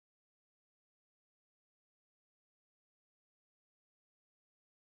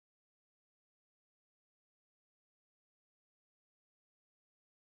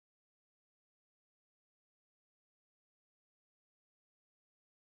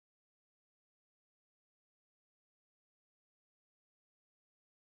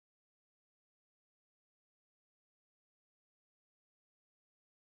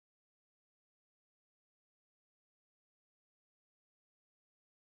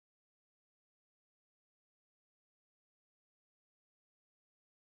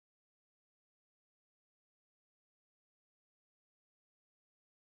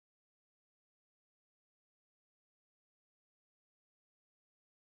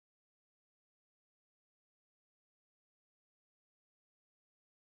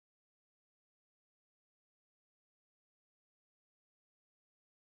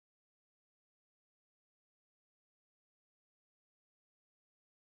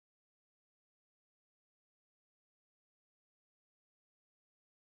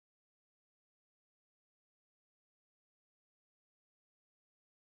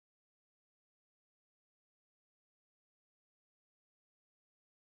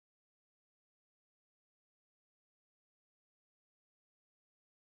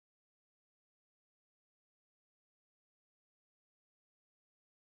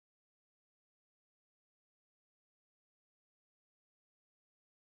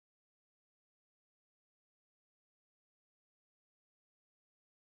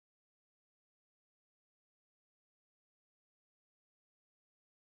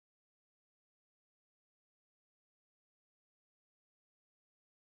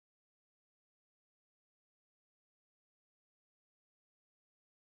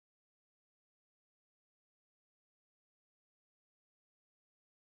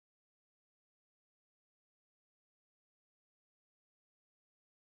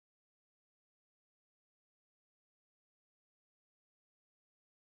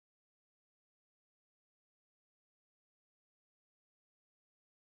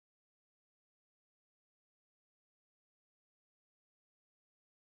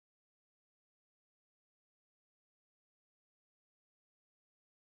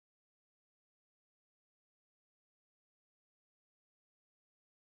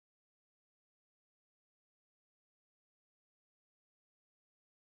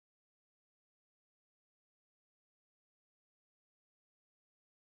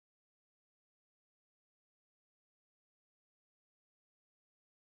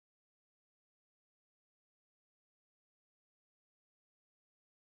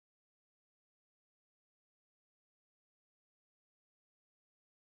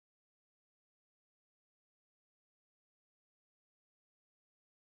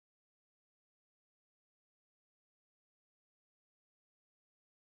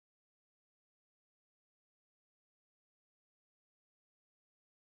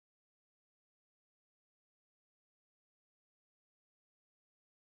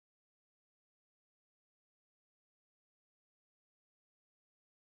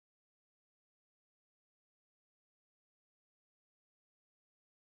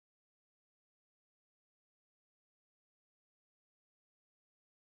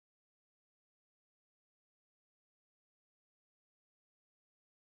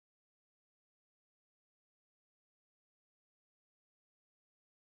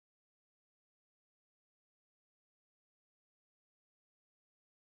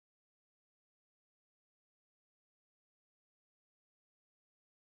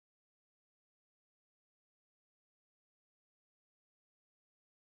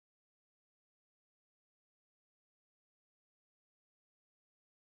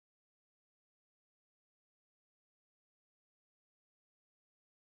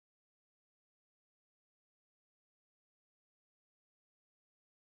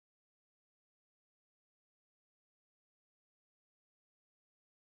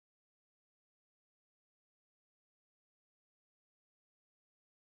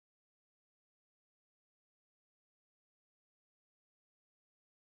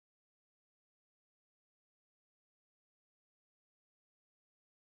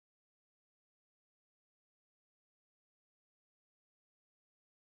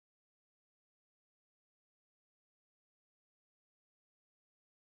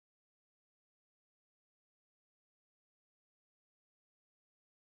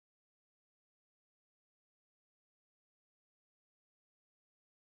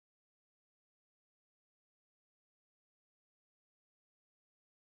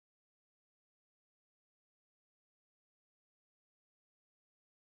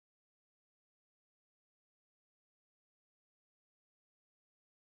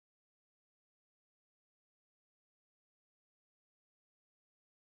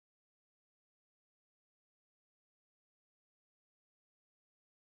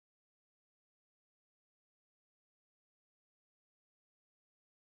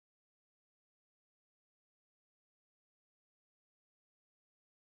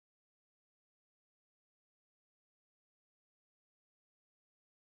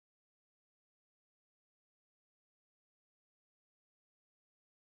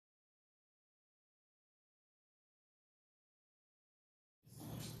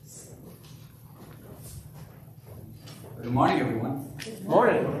Good morning, everyone. Good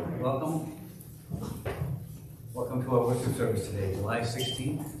morning. Welcome. Welcome to our worship service today, July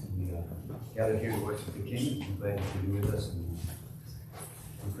 16th. We gathered here to worship the King. I'm glad that you're with us, and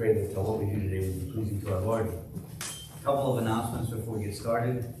we pray that what we do today will be pleasing to our Lord. A couple of announcements before we get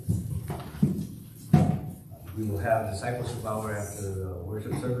started. We will have discipleship hour after the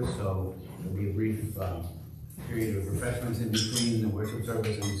worship service, so there'll be a brief period of refreshments in between the worship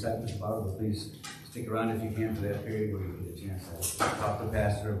service and discipleship hour, but please stick around if you can for that period where you get a chance to talk to the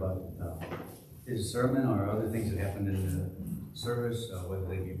pastor about his sermon or other things that happened in the service, whether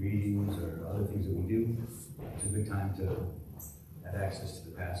they be readings or other things that we do. It's a good time to have access to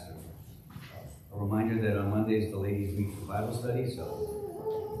the pastor. A reminder that on Mondays the ladies meet for Bible study,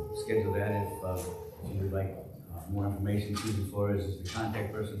 so schedule that if you would like more information. Susan Flores is the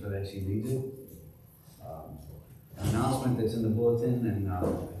contact person for that. She leads it. An announcement that's in the bulletin, and I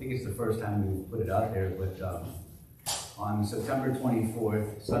think it's the first time we've put it out there, but on September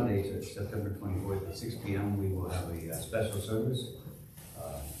 24th, Sunday, September 24th at 6 p.m., we will have a special service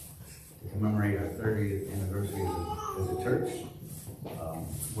to commemorate our 30th anniversary as a church.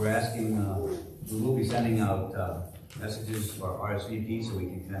 We're asking, we will be sending out messages for RSVP so we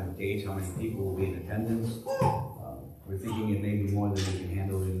can kind of gauge how many people will be in attendance. We're thinking it may be more than we can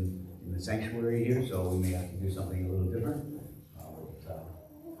handle in the sanctuary here, so we may have to do something a little different.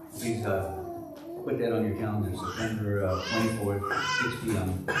 Please put that on your calendar, September 24th, 6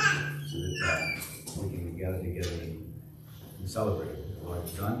 p.m., so that we can gather together and celebrate what the Lord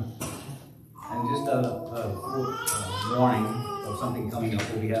has done. And just a warning of something coming up.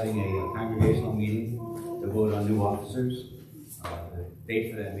 We'll be having a congregational meeting to vote on new officers. The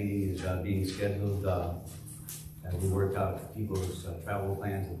date for that meeting is being scheduled as we work out people's travel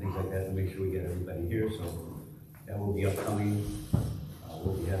plans and things like that to make sure we get everybody here. So that will be upcoming.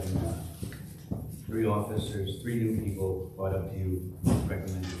 We'll be having 3 officers, 3 new people brought up to you,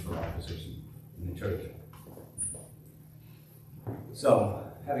 recommended for officers in the church. So,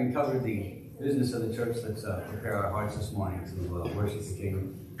 having covered the business of the church, let's prepare our hearts this morning to worship the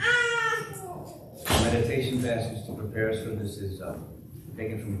King. The meditation passage to prepare us for this is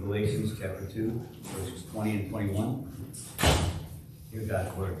taken from Galatians chapter 2, verses 20 and 21. Hear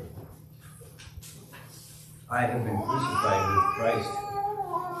God's word. I have been crucified with Christ.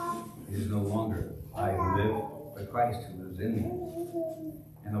 It is no longer I who live, but Christ who lives in me.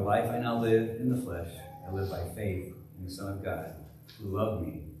 And the life I now live in the flesh, I live by faith in the Son of God, who loved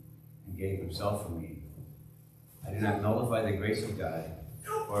me and gave himself for me. I do not nullify the grace of God,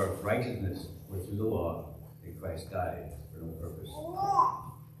 for if righteousness were through the law, then Christ died for no purpose.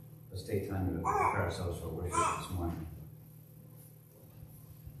 Let's take time to prepare ourselves for worship this morning.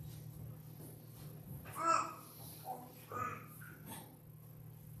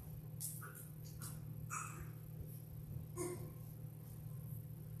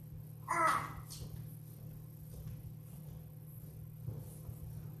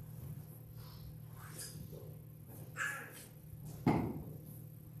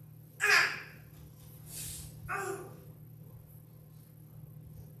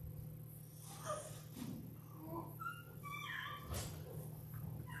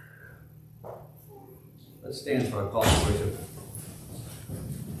 Let's stand for our call to worship.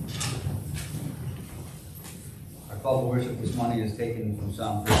 Our call to worship this morning is taken from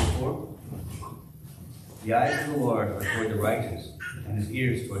Psalm 34. The eyes of the Lord are toward the righteous, and his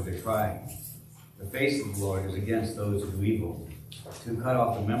ears toward their cry. The face of the Lord is against those who do evil, to cut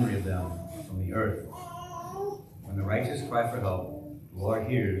off the memory of them from the earth. When the righteous cry for help, the Lord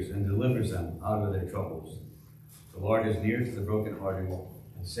hears and delivers them out of their troubles. The Lord is near to the brokenhearted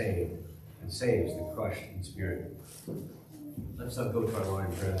and saves the crushed in spirit. Let's go to our Lord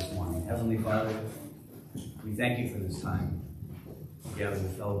in prayer this morning. Heavenly Father, we thank you for this time to gather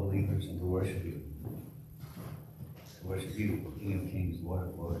with fellow believers and to worship you. To worship you, King of Kings, Lord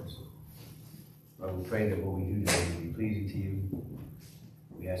of Lords. Lord, we pray that what we do today will be pleasing to you.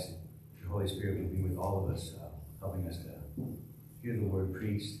 We ask that your Holy Spirit will be with all of us, helping us to hear the word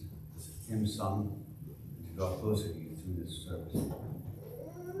preached, hymns sung, and to draw closer to you through this service.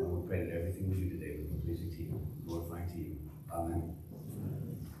 Lord, we pray that everything we do today will be pleasing to you, glorifying to you. Amen.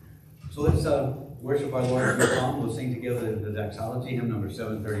 So let's worship our Lord in song. We'll sing together the doxology, hymn number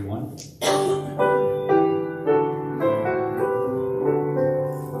 731.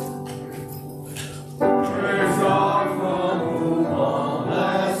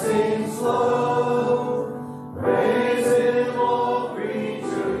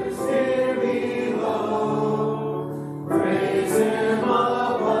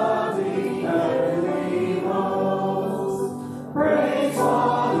 Praise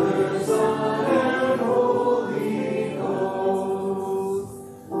Father, Son, and Holy Ghost.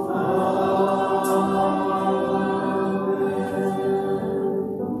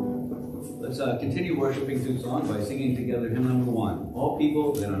 continue worshiping through song by singing together hymn number 1, All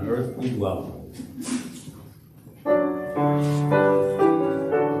People That on Earth We Dwell.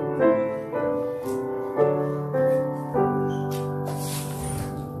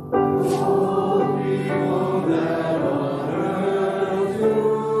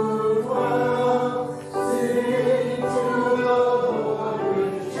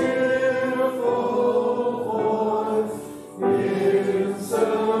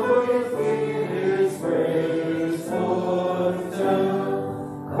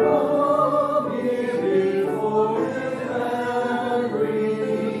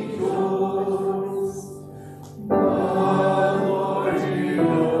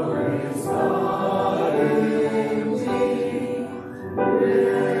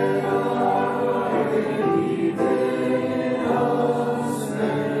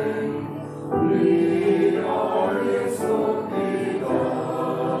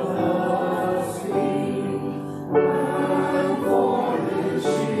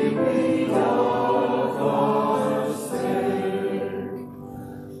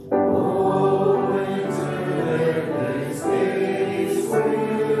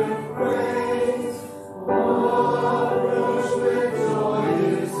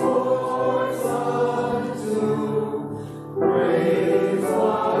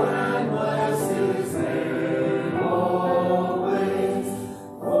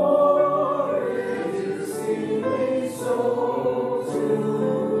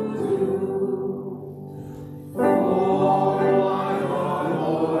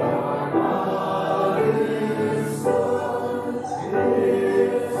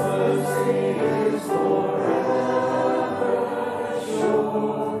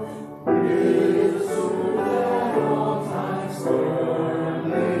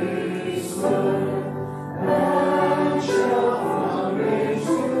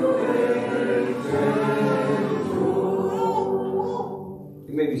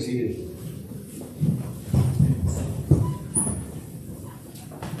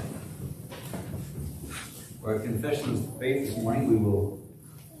 For our confession of faith this morning, we will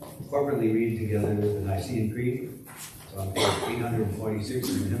corporately read together the Nicene Creed. It's on page 846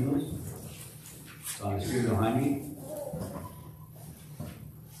 in the hymnals. It's on the screen behind me.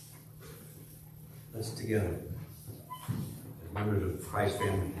 Let's together, as members of Christ's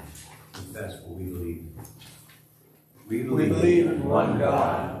family, confess what we believe. We believe in one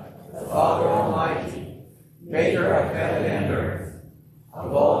God, the Father Almighty, maker of heaven and earth,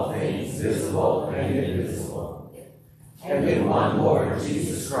 of all things visible and invisible, and in one Lord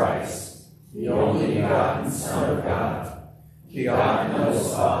Jesus Christ, the only begotten Son of God, begotten of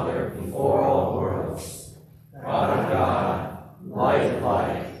his Father before all worlds, God of God, light of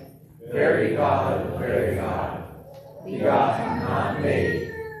light, very God of very God, begotten, not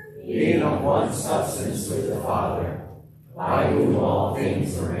made, being of one substance with the Father, by whom all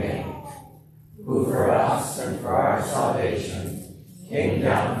things were made, who for us and for our salvation came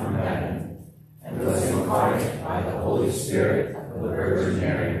down from heaven, and was incarnate by the Holy Spirit of the Virgin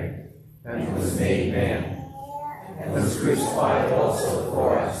Mary, and was made man, and was crucified also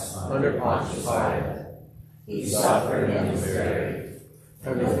for us under Pontius Pilate. He suffered and was buried.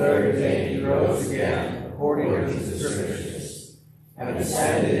 And the third day he rose again, according to the Scriptures, and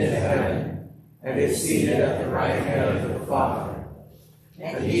ascended into heaven, and is seated at the right hand of the Father.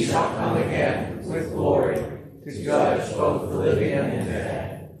 And he shall come again with glory, to judge both the living and the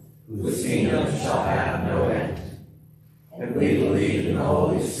dead, whose kingdom shall have no end. And we believe in the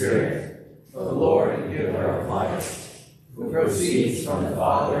Holy Spirit, the Lord and giver of life, who proceeds from the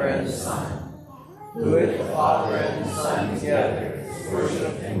Father and the Son, who with the Father and the Son together is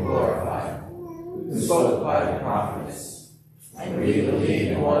worshipped and glorified, who spoke by the prophets. And we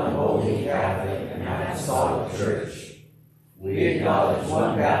believe in one holy Catholic and Apostolic Church. We acknowledge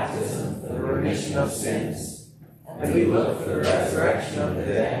one baptism for the remission of sins, and we look for the resurrection of the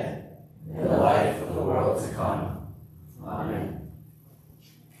dead and the life of the world to come. Amen.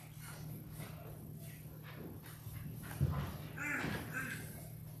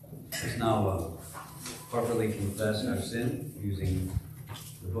 Let's now corporately confess our sin using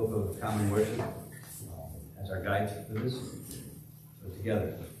the Book of Common Worship as our guide for this. So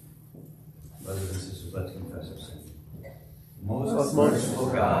together, brothers and sisters, let's confess our sin. Most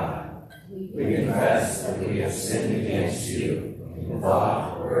merciful God, we confess that we have sinned against you in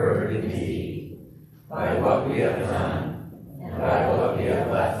thought, word, and deed, by what we have done and by what we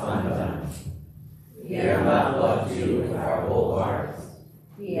have left undone. We have not loved you with our whole heart.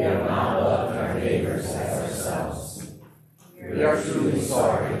 We have not loved our neighbors as ourselves. We are truly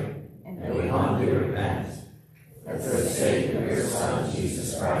sorry, and we humbly repent that for the sake of your Son,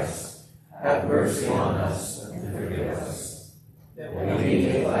 Jesus Christ, have mercy on us and forgive us, that we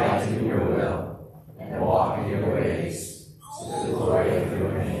may delight in your will and walk in your ways, to the glory of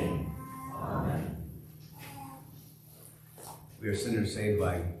your name. Amen. We are sinners saved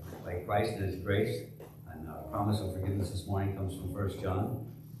by Christ and his grace. And our promise of forgiveness this morning comes from 1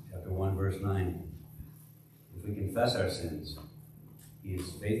 John chapter 1, verse 9. If we confess our sins, he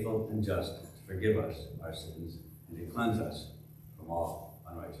is faithful and just to forgive us our sins and to cleanse us from all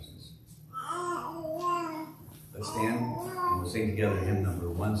unrighteousness. Let's stand and we'll sing together hymn number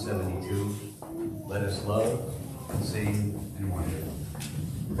 172. Let us love and sing and wonder.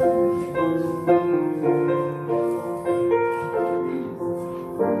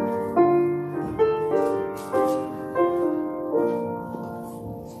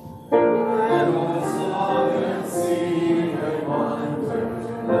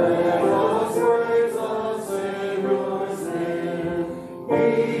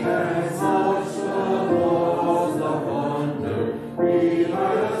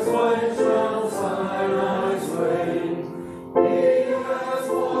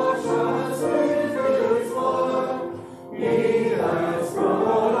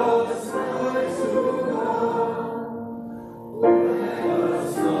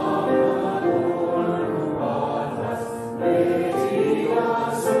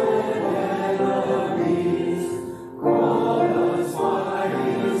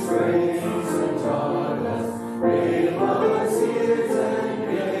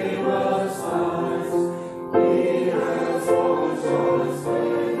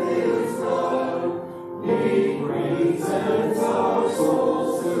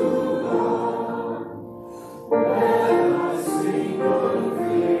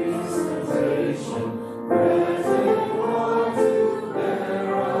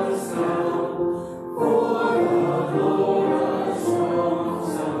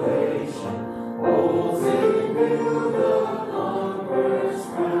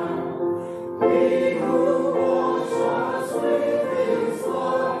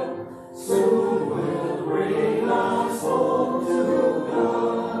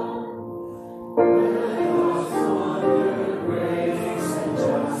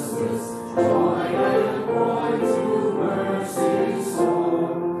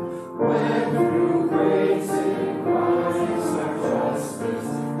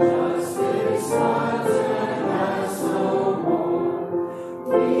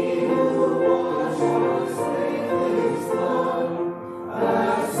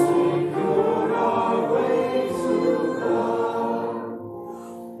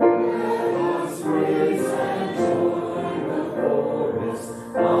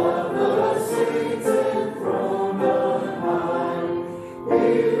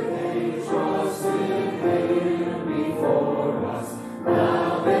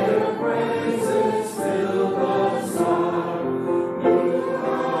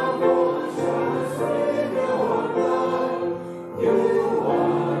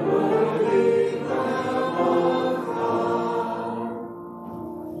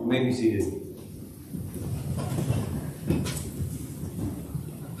 You may be seated.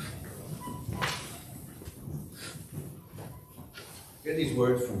 Get these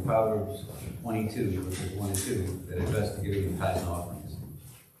words from Proverbs 22, verses 1 and 2, that address the giving of tithes and offerings.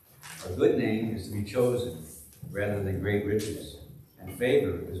 A good name is to be chosen rather than great riches, and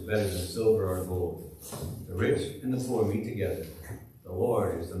favor is better than silver or gold. The rich and the poor meet together. The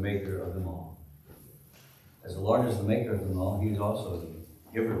Lord is the maker of them all. As the Lord is the maker of them all, he is also the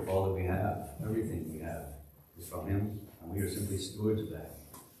giver of all that we have. Everything we have is from him, and we are simply stewards of that.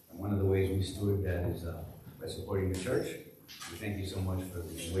 And one of the ways we steward that is by supporting the church. We thank you so much for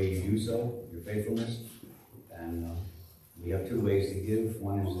the way you do so, your faithfulness. And we have two ways to give.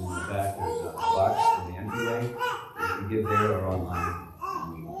 One is in the back. There's a box in the entryway. You can give there or online.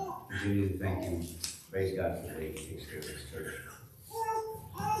 And we continue to thank you. Praise God for the way he takes care of this church.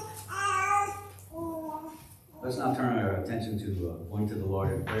 Let's now turn our attention to going to the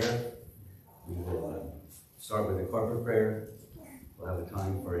Lord in prayer. We will start with a corporate prayer. We'll have a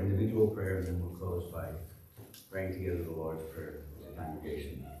time for individual prayer, and then we'll close by praying together the Lord's Prayer as a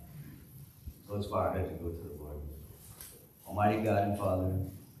congregation. So let's bow our head to go to the Lord. Almighty God and Father,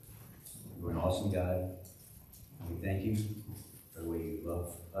 you are an awesome God, and we thank you for the way you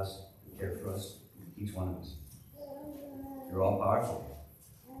love us and care for us, each one of us. You're all powerful.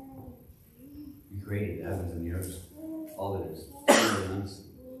 You created the heavens and the earth, all that is.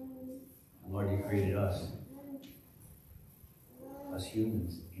 And Lord, you created us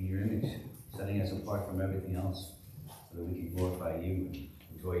humans, in your image, setting us apart from everything else so that we can glorify you and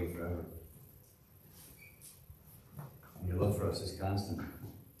enjoy you forever. And your love for us is constant.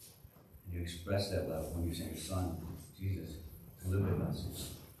 And You express that love when you sent your Son, Jesus, to live with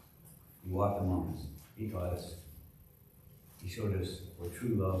us. He walked among us. He taught us. He showed us what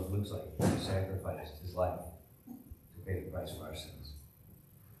true love looks like. He sacrificed his life to pay the price for our sins.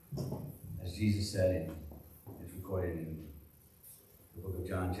 As Jesus said, and it's recorded in the book of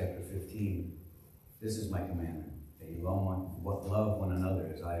John, chapter 15, this is my commandment, that you love one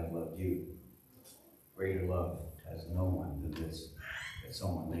another as I have loved you. Greater love has no one than this, that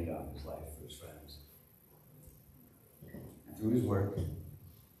someone lay down his life for his friends. And through his work,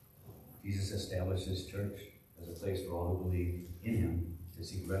 Jesus established his church as a place for all who believe in him to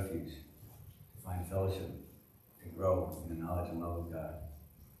seek refuge, to find fellowship, to grow in the knowledge and love of God,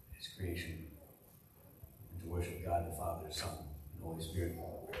 his creation, and to worship God the Father, Son, and Holy Spirit.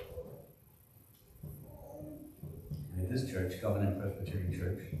 And at this church, Covenant Presbyterian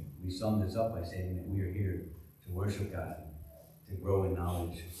Church, we sum this up by saying that we are here to worship God, to grow in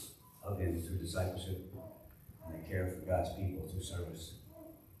knowledge of him through discipleship, and to care for God's people through service.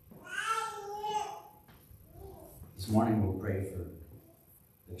 This morning we'll pray for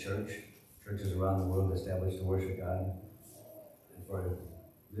the church, churches around the world established to worship God, and for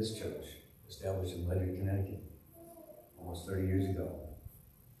this church, established in Ledyard, Connecticut, almost 30 years ago.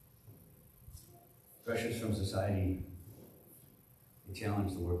 Pressures from society, they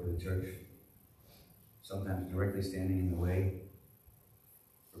challenge the work of the church, sometimes directly standing in the way,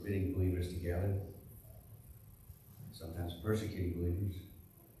 forbidding believers to gather, sometimes persecuting believers,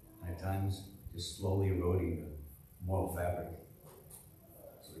 and at times just slowly eroding the moral fabric,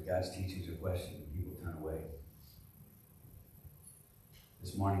 so that God's teachings are questioned and people turn away.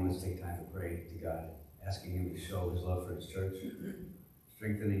 This morning, let's take time to pray to God, asking him to show his love for his church,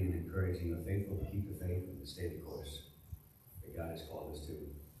 strengthening and encouraging the faithful to keep the faith and to stay the course that God has called us to.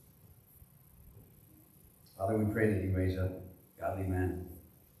 Father, we pray that you raise up godly men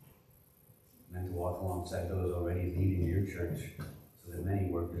to walk alongside those already leading your church, so that many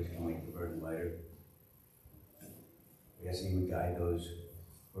workers can make the burden lighter. We ask that you would guide those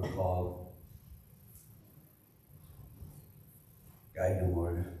who are called. Guide them,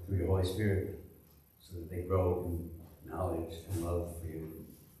 Lord, through your Holy Spirit, so that they grow in knowledge and love for you.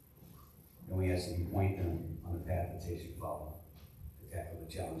 And we ask that you point them on the path that they should follow to tackle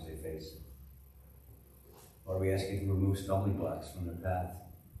the challenge they face. Lord, we ask you to remove stumbling blocks from their path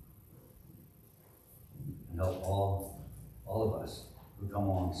and help all of us who come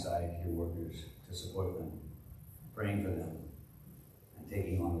alongside your workers to support them, praying for them, and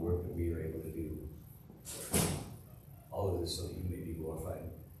taking on the work that we are able to do. All of this so that you may be glorified.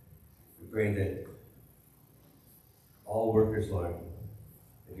 We pray that all workers, Lord,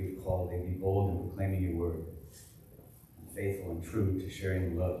 that you've called, they be bold in proclaiming your word, and faithful and true to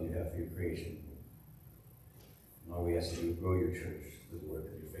sharing the love you have for your creation. And Lord, we ask that you grow your church through the work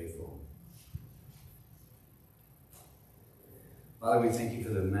of your faithful. Father, we thank you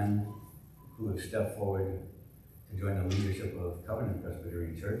for the men who have stepped forward to join the leadership of Covenant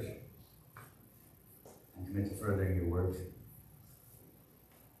Presbyterian Church and commit to furthering your work.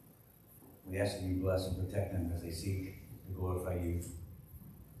 We ask that you bless and protect them as they seek to glorify you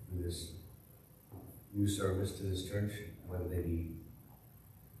through this new service to this church, whether they be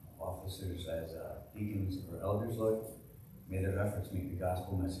officers as deacons or elders, Lord. May their efforts make the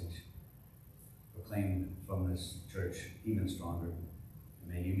gospel message proclaimed from this church even stronger. And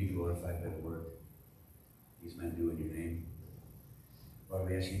may you be glorified by the work these men do in your name. Lord,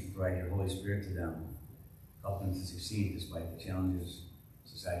 we ask you to provide your Holy Spirit to them, help them to succeed despite the challenges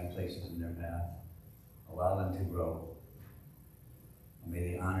society places in their path. Allow them to grow. And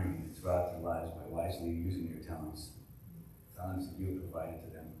may they honor you throughout their lives by wisely using your talents that you have provided to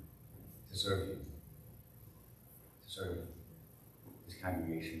them to serve you, to serve this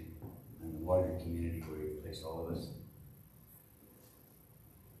congregation and the larger community where you have placed all of us.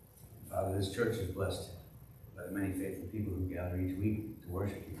 And Father, this church is blessed by the many faithful people who gather each week to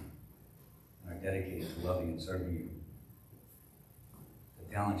worship you and are dedicated to loving and serving you.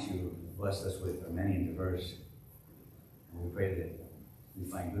 The talents you have blessed us with are many and diverse, and we pray that we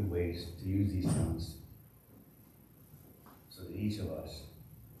find good ways to use these talents so that each of us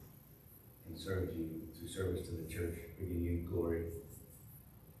can serve you through service to the church, bringing you glory.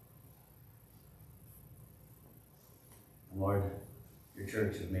 And Lord, your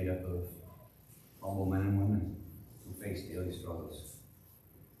church is made up of humble men and women who face daily struggles,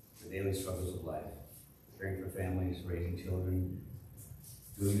 the daily struggles of life, caring for families, raising children,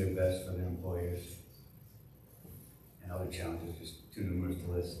 doing their best for their employers, and other challenges just too numerous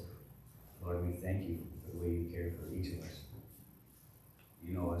to list. Lord, we thank you for the way you care for each of us.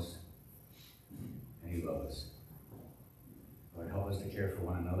 You know us, and you love us. Lord, help us to care for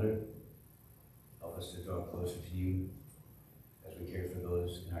one another Help us to draw closer to you as we care for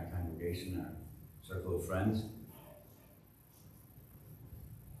those in our congregation, our circle of friends.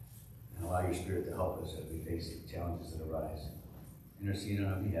 And allow your Spirit to help us as we face the challenges that arise. Intercede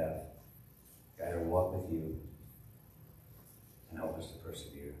on our behalf, guide our walk with you, and help us to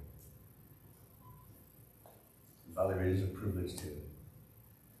persevere. And Father, it is a privilege to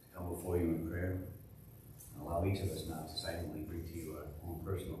come before you in prayer, and allow each of us now to silently bring to you our own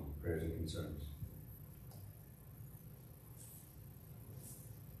personal prayers and concerns.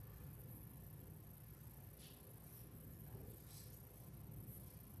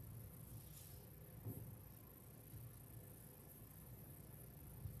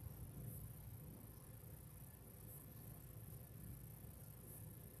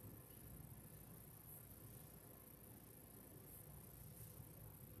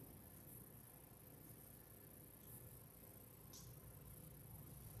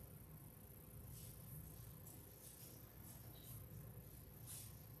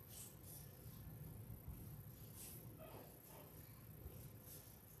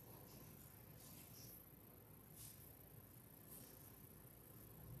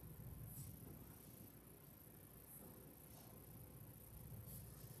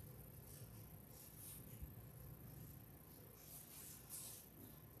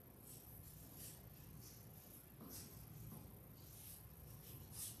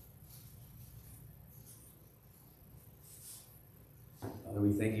 Father,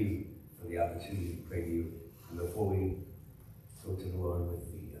 we thank you for the opportunity to pray to you. And before we go to the Lord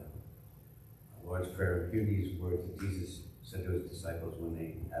with the Lord's Prayer, hear these words that Jesus said to his disciples when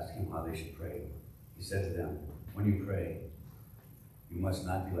they asked him how they should pray. He said to them, when you pray, you must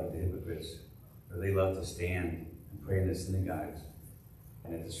not be like the hypocrites, for they love to stand and pray in the synagogues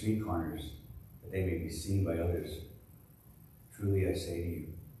and at the street corners, that they may be seen by others. Truly I say to you,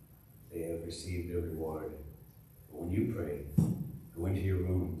 they have received their reward. But when you pray, go into your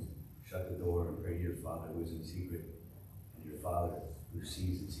room, shut the door, and pray to your Father who is in secret, and your Father who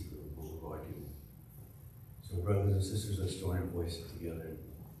sees in secret will reward you. So brothers and sisters, let's join our voices together and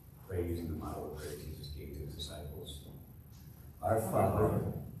pray using the model of prayer Jesus gave to his disciples. Our Father,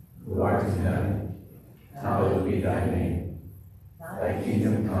 who art in heaven, hallowed be thy name. Thy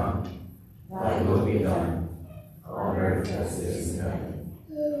kingdom come, thy will be done, on earth as it is in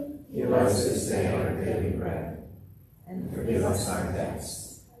heaven. Give us this day our daily bread, and forgive us our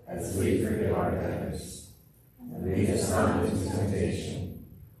debts, as we forgive our debtors. And lead us not into temptation,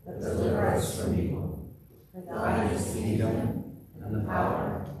 but deliver us from evil. For thine is the kingdom, and the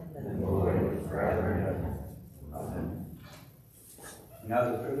power, and the glory forever and ever. Amen.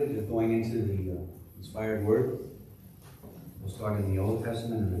 Now the privilege of going into the inspired word. We'll start in the Old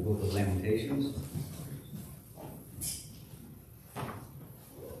Testament in the book of Lamentations.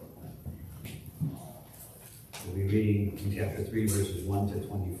 We'll be reading in chapter 3, verses 1 to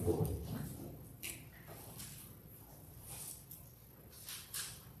 24.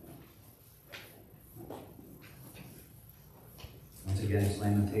 Once again, it's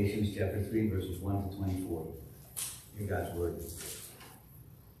Lamentations chapter 3, verses 1 to 24. Hear God's word.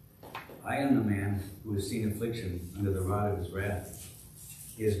 I am the man who has seen affliction under the rod of his wrath.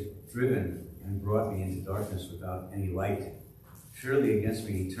 He has driven and brought me into darkness without any light. Surely against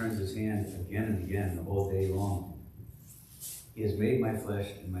me he turns his hand again and again the whole day long. He has made my flesh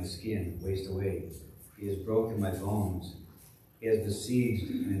and my skin waste away. He has broken my bones. He has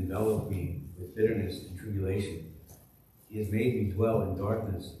besieged and enveloped me with bitterness and tribulation. He has made me dwell in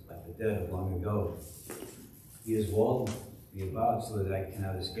darkness like the dead of long ago. He has walled me about so that I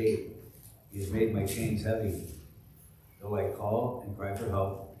cannot escape. He has made my chains heavy. Though I call and cry for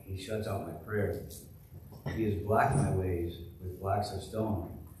help, he shuts out my prayer. He has blocked my ways with blocks of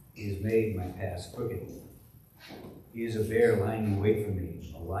stone. He has made my paths crooked. He is a bear lying in wait for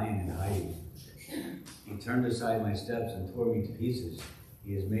me, a lion in hiding. He turned aside my steps and tore me to pieces.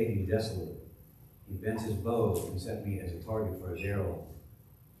 He has made me desolate. He bent his bow and set me as a target for his arrow.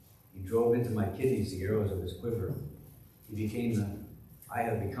 He drove into my kidneys the arrows of his quiver. I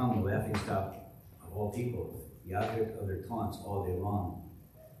have become the laughingstock of all people, the object of their taunts all day long.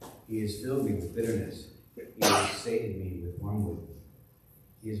 He has filled me with bitterness. He has sated me with wormwood.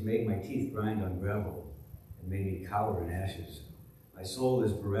 He has made my teeth grind on gravel and made me cower in ashes. My soul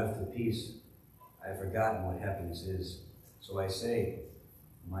is bereft of peace. I have forgotten what happiness is. So I say,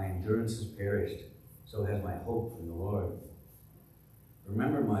 my endurance has perished. So has my hope in the Lord.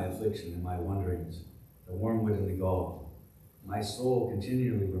 Remember my affliction and my wanderings, the wormwood and the gall. My soul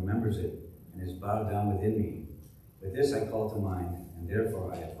continually remembers it and is bowed down within me. But this I call to mind, and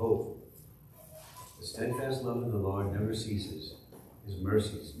therefore I have hope. The steadfast love of the Lord never ceases. His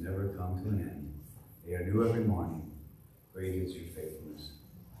mercies never come to an end. They are new every morning. Great is your faithfulness.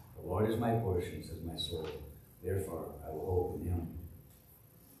 The Lord is my portion, says my soul. Therefore, I will hope in him.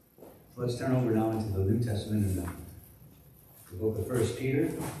 So let's turn over now into the New Testament in the book of 1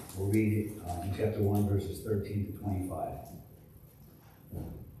 Peter. We'll read in chapter 1, verses 13 to 25.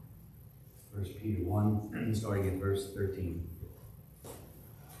 1 Peter 1, starting at verse 13.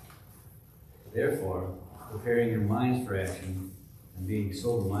 Therefore, preparing your minds for action and being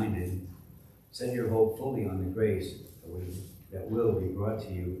sober-minded, set your hope fully on the grace that will be brought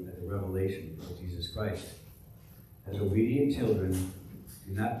to you at the revelation of Jesus Christ. As obedient children,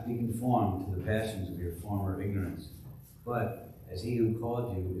 do not be conformed to the passions of your former ignorance, but as he who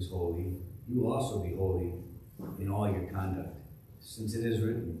called you is holy, you also be holy in all your conduct. Since it is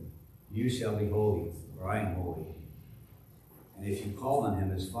written, you shall be holy, for I am holy. And if you call on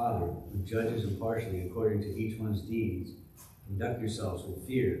him as Father, who judges impartially according to each one's deeds, conduct yourselves with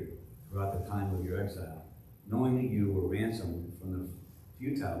fear throughout the time of your exile, knowing that you were ransomed from the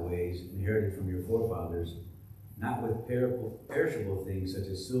futile ways inherited from your forefathers, not with perishable things such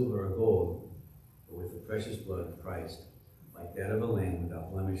as silver or gold, but with the precious blood of Christ, like that of a lamb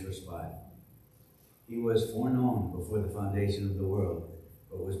without blemish or spot. He was foreknown before the foundation of the world,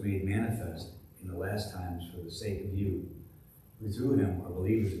 but was made manifest in the last times for the sake of you, who through him are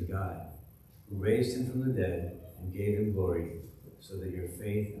believers in God, who raised him from the dead and gave him glory, so that your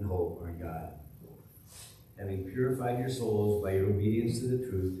faith and hope are in God. Having purified your souls by your obedience to the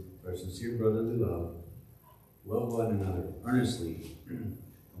truth for sincere brotherly love, love one another earnestly from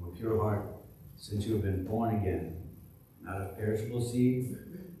a pure heart, since you have been born again, not of perishable seed,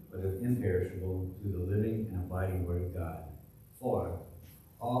 but of imperishable, through the living and abiding word of God. For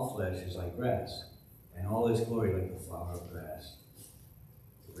all flesh is like grass, and all its glory like the flower of grass.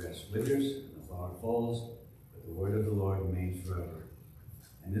 The grass withers, and the flower falls, but the word of the Lord remains forever.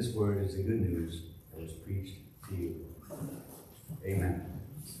 And this word is the good news that was preached to you. Amen.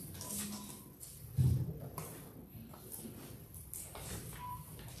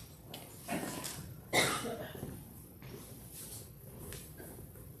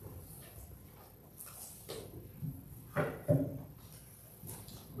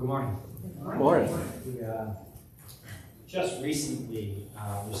 Good morning. Good morning. We just recently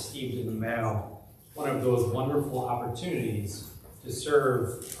received in the mail one of those wonderful opportunities to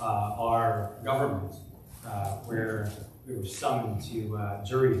serve our government, where we were summoned to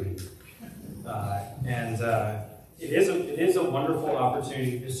jury duty. It is a wonderful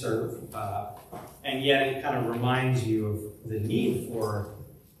opportunity to serve, and yet it kind of reminds you of the need for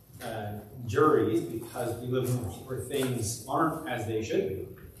juries, because we live in a world where things aren't as they should be.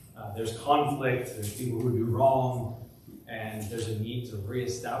 There's conflict, there's people who do wrong, and there's a need to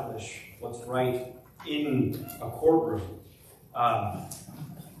reestablish what's right in a courtroom. I've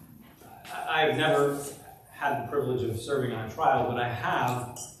never had the privilege of serving on a trial, but I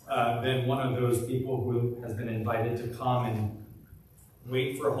have been one of those people who has been invited to come and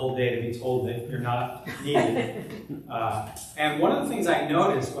wait for a whole day to be told that you're not needed. And one of the things I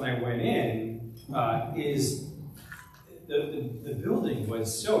noticed when I went in is the building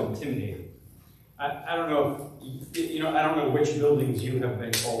was so intimidating. I don't know, I don't know which buildings you have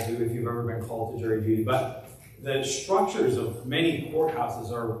been called to, if you've ever been called to jury duty, but the structures of many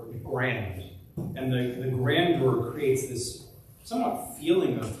courthouses are grand, and the grandeur creates this somewhat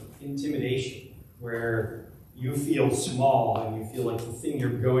feeling of intimidation, where you feel small and you feel like the thing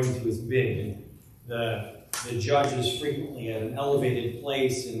you're going to is big, and the judge is frequently at an elevated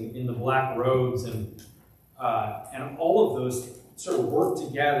place in the black robes, and all of those sort of work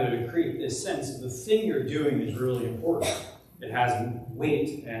together to create this sense of the thing you're doing is really important. It has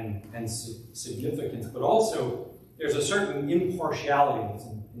weight and significance, but also there's a certain impartiality that's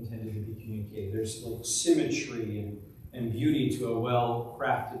intended to be communicated. There's like symmetry and beauty to a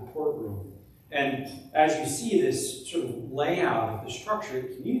well-crafted courtroom. And as you see this sort of layout of the structure,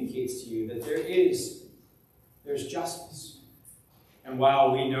 it communicates to you that there's justice. And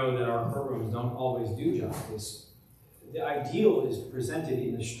while we know that our courtrooms don't always do justice, the ideal is presented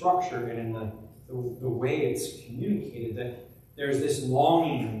in the structure and in the way it's communicated, that there's this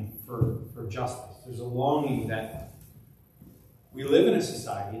longing for justice. There's a longing that we live in a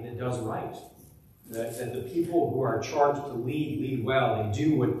society that does right, that the people who are charged to lead well. They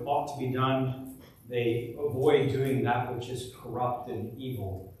do what ought to be done. They avoid doing that which is corrupt and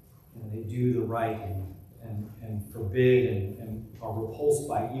evil. And they do the right and forbid and are repulsed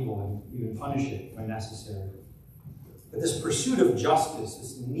by evil and even punish it when necessary. But this pursuit of justice,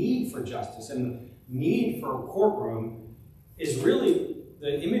 this need for justice and the need for a courtroom is really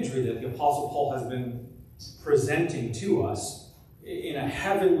the imagery that the Apostle Paul has been presenting to us in a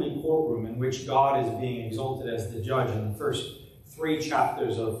heavenly courtroom in which God is being exalted as the judge in the first 3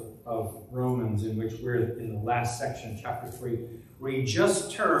 chapters of Romans, in which we're in the last section, chapter 3, where he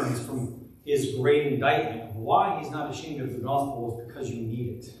just turns from his great indictment of why he's not ashamed of the gospel is because you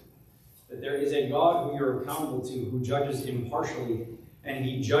need it. That there is a God who you're accountable to, who judges impartially, and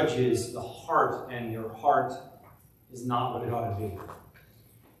he judges the heart, and your heart is not what it ought to be.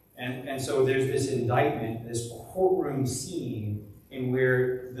 And so there's this indictment, this courtroom scene in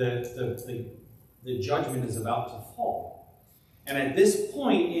where the judgment is about to fall. And at this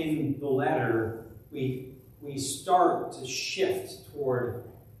point in the letter, we start to shift toward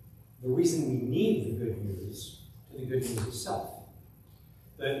the reason we need the good news to the good news itself.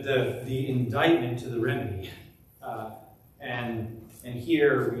 The indictment to the remedy. And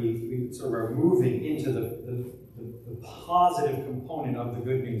here we sort of are moving into the positive component of the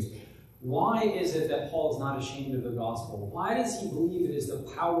good news. Why is it that Paul is not ashamed of the gospel? Why does he believe it is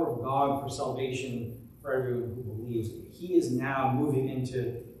the power of God for salvation for everyone who believes? He is now moving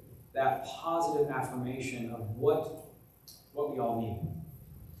into that positive affirmation of what we all need.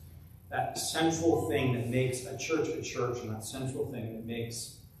 That central thing that makes a church, and that central thing that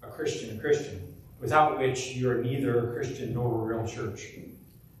makes a Christian, without which you're neither a Christian nor a real church.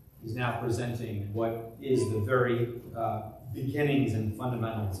 He's now presenting what is the very beginnings and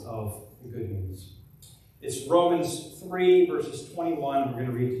fundamentals of the good news. It's Romans 3, verses 21. We're going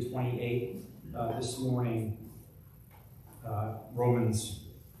to read to 28 this morning. Romans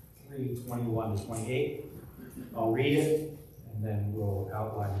 3, 21 to 28. I'll read it, and then we'll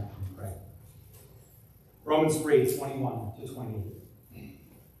outline it and pray. Romans 3, 21 to 28.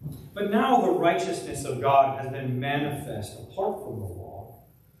 But now the righteousness of God has been manifest apart from the law.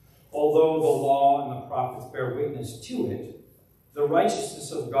 Although the law and the prophets bear witness to it, the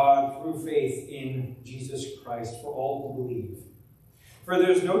righteousness of God through faith in Jesus Christ for all who believe. For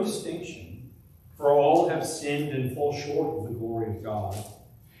there is no distinction, for all have sinned and fall short of the glory of God,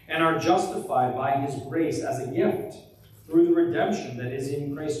 and are justified by his grace as a gift through the redemption that is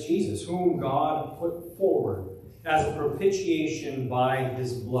in Christ Jesus, whom God put forward as a propitiation by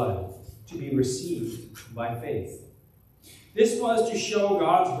his blood, to be received by faith. This was to show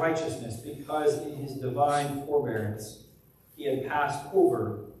God's righteousness, because in his divine forbearance he had passed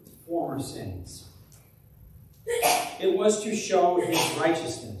over former sins. It was to show his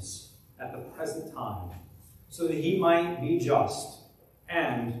righteousness at the present time, so that he might be just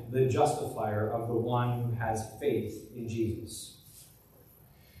and the justifier of the one who has faith in Jesus.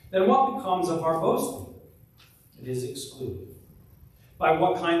 Then what becomes of our boasting? It is excluded. By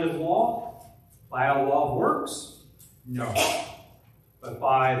what kind of law? By a law of works? No, but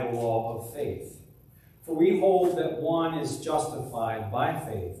by the law of faith. For we hold that one is justified by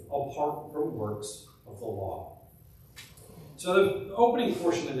faith apart from works of the law. So the opening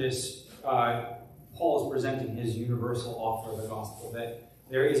portion of this, Paul is presenting his universal offer of the gospel, that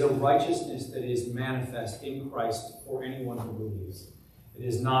there is a righteousness that is manifest in Christ for anyone who believes. It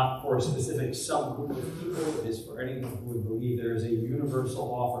is not for a specific subgroup of people. It is for anyone who would believe. There is a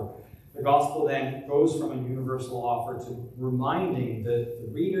universal offer. The gospel then goes from a universal offer to reminding the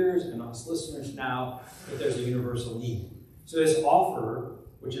readers and us listeners now that there's a universal need. So this offer,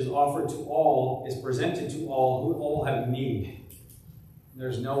 which is offered to all, is presented to all who all have need.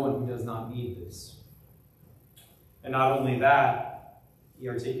 There's no one who does not need this. And not only that, he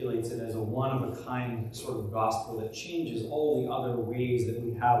articulates it as a one-of-a-kind sort of gospel that changes all the other ways that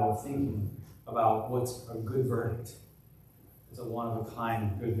we have of thinking about what's a good verdict. It's a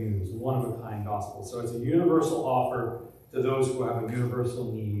one-of-a-kind good news, a one-of-a-kind gospel. So it's a universal offer to those who have a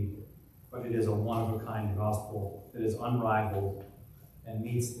universal need, but it is a one-of-a-kind gospel that is unrivaled and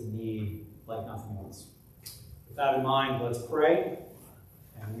meets the need like nothing else. With that in mind, let's pray,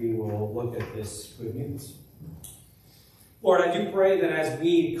 and we will look at this good news. Lord, I do pray that as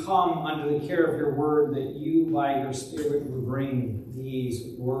we come under the care of your word, that you, by your Spirit, will bring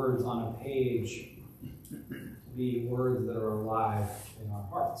these words on a page to be words that are alive in our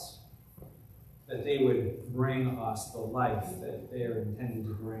hearts. That they would bring us the life that they are intended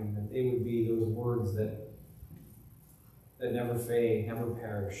to bring. That they would be those words that never fade, never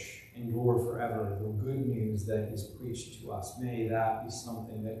perish, endure forever. The good news that is preached to us. May that be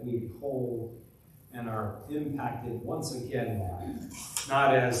something that we behold and are impacted once again by,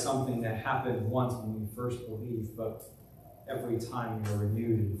 not as something that happened once when we first believed, but every time we are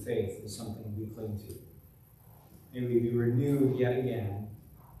renewed in faith is something we cling to. May we be renewed yet again,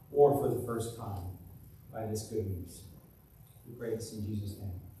 or for the first time, by this good news. We pray this in Jesus'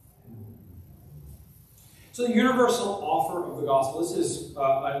 name. Amen. So the universal offer of the gospel, this is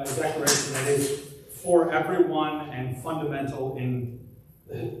a declaration that is for everyone and fundamental in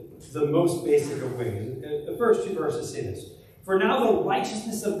the most basic of ways. The first two verses say this: "For now the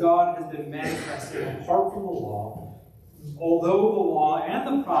righteousness of God has been manifested apart from the law, although the law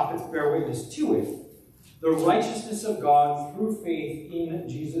and the prophets bear witness to it, the righteousness of God through faith in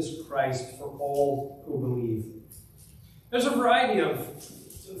Jesus Christ for all who believe." There's a variety of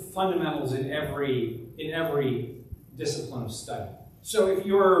fundamentals in every discipline of study. So if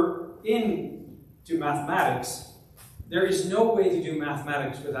you're into mathematics, there is no way to do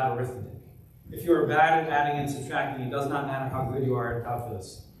mathematics without arithmetic. If you're bad at adding and subtracting, it does not matter how good you are at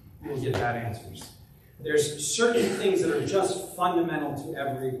calculus. You will get bad answers. There's certain things that are just fundamental to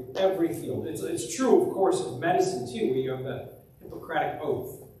every field. It's true, of course, of medicine too, where you have the Hippocratic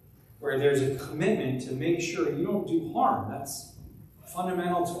Oath, where there's a commitment to make sure you don't do harm. That's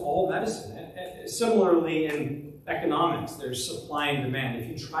fundamental to all medicine. Similarly, in economics, there's supply and demand. If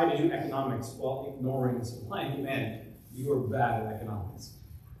you try to do economics while ignoring supply and demand, you are bad at economics.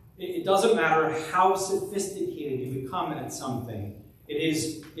 It doesn't matter how sophisticated you become at something. It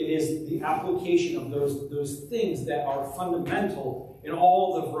is the application of those things that are fundamental in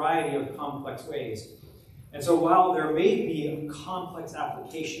all the variety of complex ways. And so while there may be a complex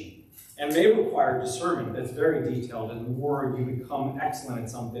application and may require discernment that's very detailed, and the more you become excellent at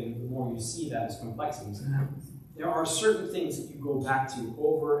something, the more you see that as complexities, there are certain things that you go back to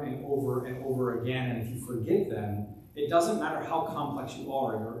over and over and over again, and if you forget them, it doesn't matter how complex you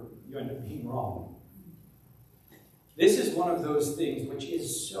are, you end up being wrong. This is one of those things which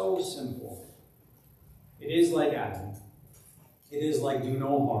is so simple. It is like Adam. It is like do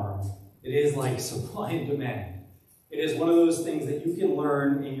no harm. It is like supply and demand. It is one of those things that you can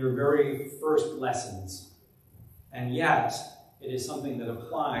learn in your very first lessons. And yet, it is something that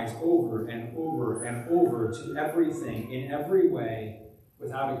applies over and over and over to everything, in every way,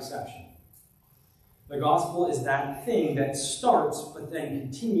 without exception. The gospel is that thing that starts, but then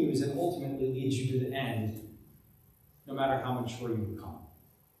continues and ultimately leads you to the end, no matter how mature you become.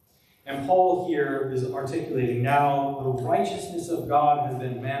 And Paul here is articulating, now the righteousness of God has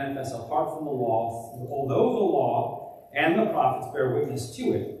been manifest apart from the law, although the law and the prophets bear witness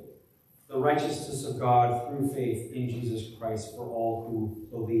to it, the righteousness of God through faith in Jesus Christ for all who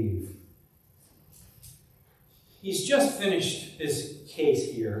believe. He's just finished this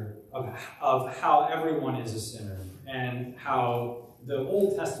case here of how everyone is a sinner, and how the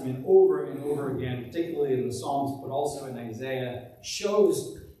Old Testament over and over again, particularly in the Psalms, but also in Isaiah,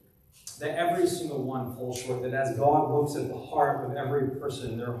 shows that every single one falls short, that as God looks at the heart of every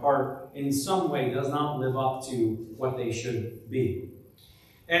person, their heart in some way does not live up to what they should be.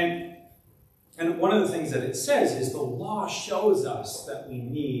 And one of the things that it says is the law shows us that we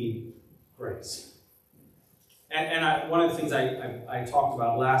need grace. And one of the things I talked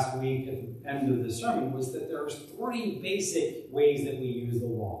about last week at the end of the sermon was that there's 3 basic ways that we use the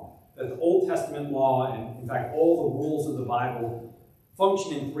law. That the Old Testament law, and in fact all the rules of the Bible,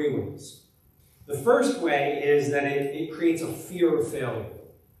 function in 3 ways. The first way is that it creates a fear of failure.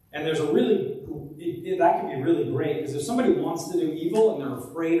 And there's that can be really great, because if somebody wants to do evil and they're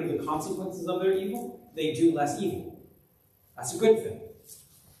afraid of the consequences of their evil, they do less evil. That's a good thing.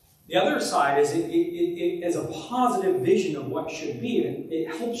 The other side is it is a positive vision of what should be, and it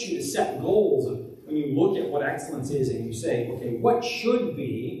helps you to set goals. When you look at what excellence is and you say, okay, what should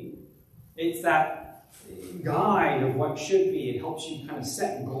be, it's that guide of what should be. It helps you kind of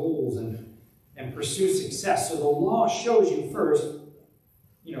set goals and pursue success. So the law shows you first,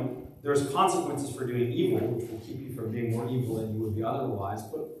 there's consequences for doing evil, which will keep you from being more evil than you would be otherwise,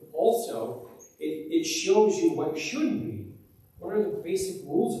 but also it shows you what should be. What are the basic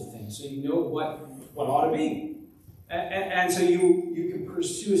rules of things, so you know what ought to be? And so you can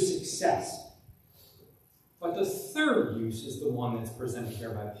pursue success. But the third use is the one that's presented here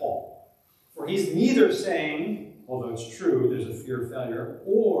by Paul. For he's neither saying, although it's true, there's a fear of failure,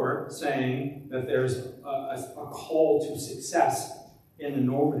 or saying that there's a call to success in the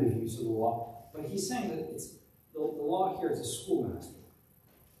normative use of the law. But he's saying that the law here is a schoolmaster,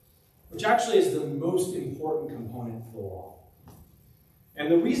 which actually is the most important component of the law. And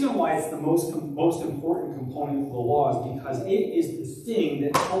the reason why it's the most important component of the law is because it is the thing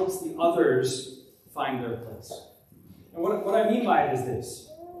that helps the others find their place. And what I mean by it is this.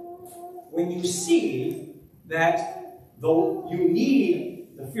 When you see that though you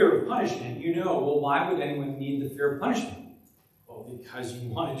need the fear of punishment, you know, well, why would anyone need the fear of punishment? Well, because you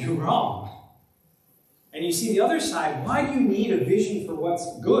want to do wrong. And you see the other side, why do you need a vision for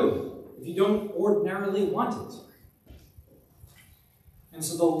what's good if you don't ordinarily want it? And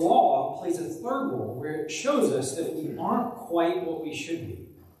so the law plays a third role where it shows us that we aren't quite what we should be.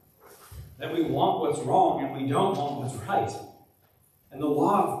 that we want what's wrong and we don't want what's right. And the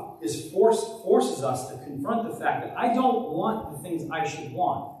law forces us to confront the fact that I don't want the things I should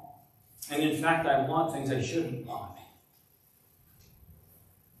want. And in fact, I want things I shouldn't want.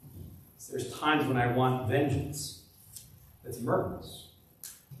 So there's times when I want vengeance that's murderous.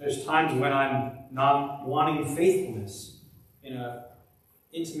 There's times when I'm not wanting faithfulness in an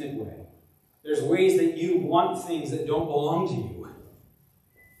intimate way. There's ways that you want things that don't belong to you.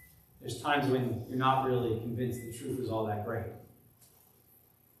 There's times when you're not really convinced the truth is all that great.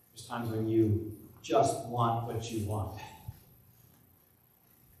 There's times when you just want what you want.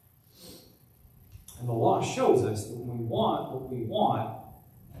 And the law shows us that when we want what we want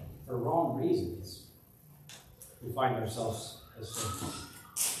for wrong reasons, we find ourselves as sinners.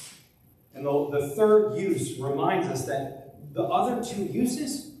 And the third use reminds us that the other two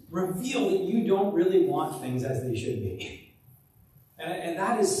uses reveal that you don't really want things as they should be. And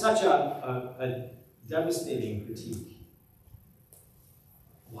that is such a devastating critique.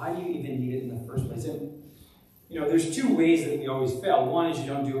 Why do you even need it in the first place? And, there's two ways that we always fail. One is you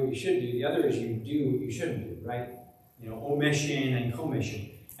don't do what you should do. The other is you do what you shouldn't do, right? Omission and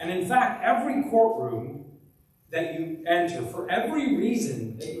commission. And in fact, every courtroom that you enter, for every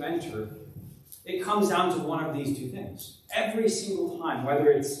reason that you enter, it comes down to one of these two things. Every single time,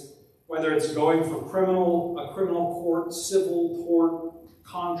 whether it's going for a criminal court, civil court,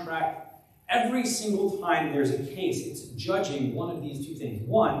 contract, every single time there's a case, it's judging one of these two things.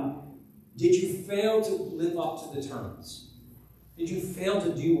 One, did you fail to live up to the terms? Did you fail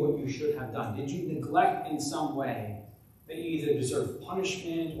to do what you should have done? Did you neglect in some way that you either deserve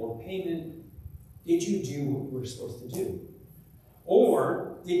punishment or payment? Did you do what you were supposed to do?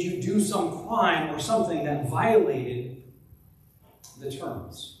 Or did you do some crime or something that violated the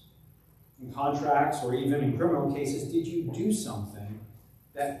terms? In contracts or even in criminal cases, did you do something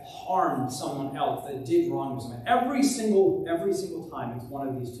that harmed someone else, that did wrong to someone? Every single time, it's one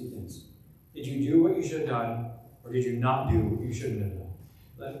of these two things. Did you do what you should have done, or did you not do what you shouldn't have done?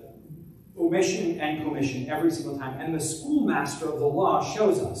 But omission and commission every single time. And the schoolmaster of the law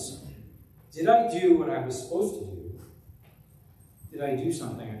shows us, did I do what I was supposed to do? Did I do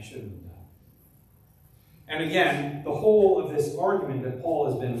something I shouldn't have done? And again, the whole of this argument that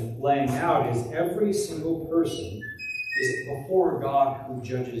Paul has been laying out is every single person is before God who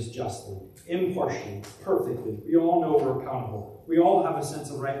judges justly, impartially, perfectly. We all know we're accountable. We all have a sense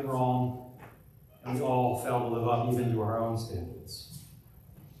of right and wrong, and we all fail to live up even to our own standards.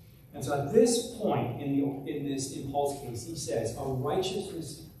 And so at this point in Paul's case, he says, a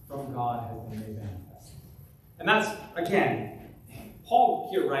righteousness from God has been made manifest. And that's, again, Paul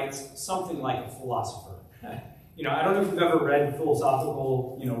here writes something like a philosopher. I don't know if you've ever read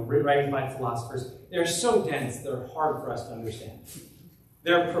philosophical, writings by philosophers. They're so dense, they're hard for us to understand.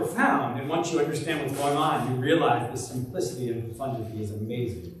 They're profound, and once you understand what's going on, you realize the simplicity and profundity is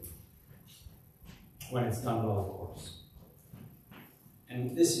amazing. When it's done well, of course.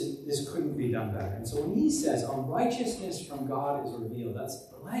 And this couldn't be done better. And so when he says, a righteousness from God is revealed, that's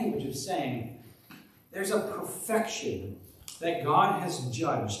the language of saying there's a perfection that God has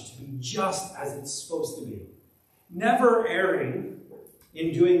judged to be just as it's supposed to be. Never erring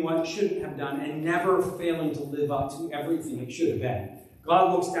in doing what it shouldn't have done, and never failing to live up to everything it should have been.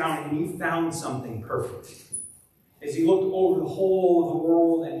 God looks down and he found something perfect. As he looked over the whole of the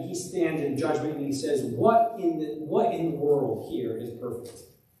world, and he stands in judgment and he says, what in the world here is perfect?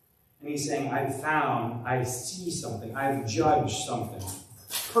 And he's saying, I see something, I've judged something,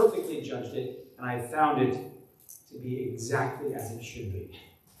 perfectly judged it, and I found it to be exactly as it should be.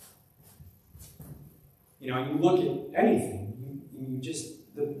 You look at anything,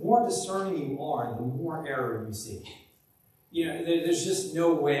 the more discerning you are, the more error you see. There's just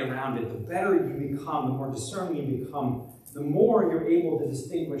no way around it. The better you become, the more discerning you become, the more you're able to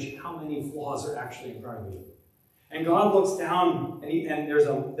distinguish how many flaws are actually in front of you. And God looks down, and there's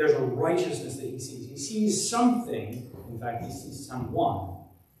a righteousness that he sees. He sees something, in fact, he sees someone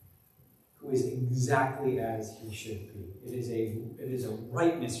who is exactly as he should be. It is a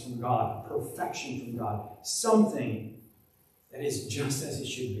rightness from God, a perfection from God, something that is just as it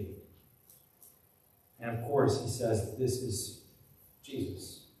should be. And of course, he says this is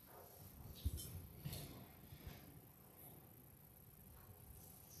Jesus.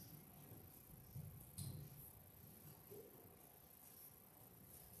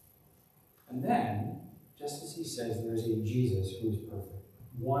 And then, just as he says, there's a Jesus who is perfect,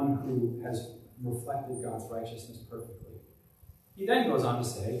 one who has reflected God's righteousness perfectly. He then goes on to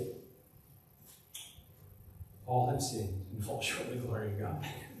say, all have sinned and fall short of the glory of God.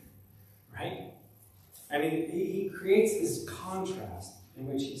 Right? And he creates this contrast in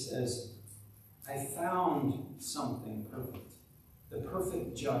which he says, I found something perfect. The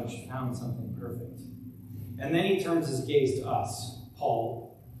perfect judge found something perfect. And then he turns his gaze to us.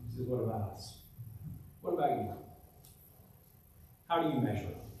 Paul says, what about us? What about you? How do you measure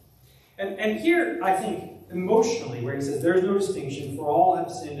up? And here, I think, emotionally, where he says, there's no distinction, for all have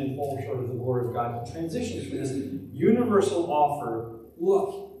sinned and fall short of the glory of God, he transitions from this universal offer,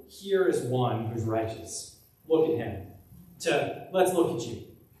 look, here is one who's righteous. Look at him. To, let's look at you.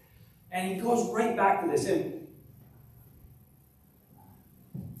 And he goes right back to this. And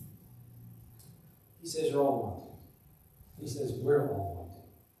he says, you're all wanting. He says, we're all wanting.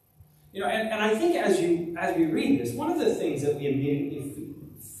 You know, and I think as we read this, one of the things that we immediately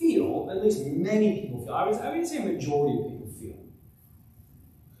feel, at least many people feel, I would say a majority of people feel,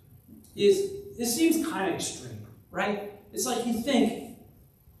 is this seems kind of extreme, right? It's like you think,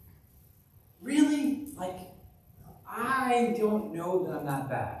 really? Like, I don't know that I'm that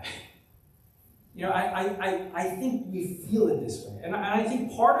bad. You know, I think we feel it this way. And I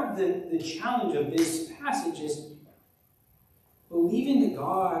think part of the challenge of this passage is believing that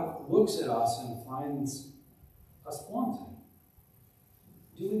God looks at us and finds us wanting.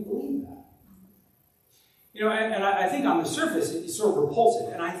 Do we believe that? You know, and I think on the surface it's sort of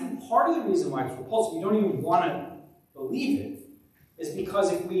repulsive. And I think part of the reason why it's repulsive, we don't even want to believe it, is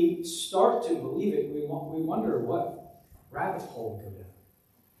because if we start to believe it, we wonder what rabbit hole we go down.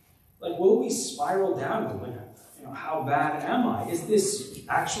 Like, will we spiral down to, like, you know, how bad am I? Is this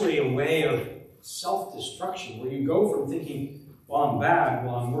actually a way of self-destruction where you go from thinking, well, I'm bad,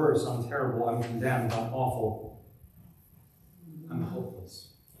 well, I'm worse, I'm terrible, I'm condemned, I'm awful, I'm hopeless.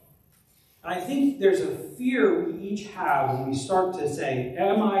 And I think there's a fear we each have when we start to say,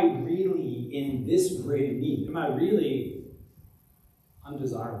 am I really in this great need? Am I really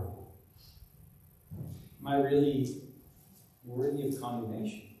undesirable? Am I really worthy of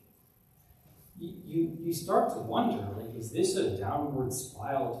condemnation? You start to wonder, like, is this a downward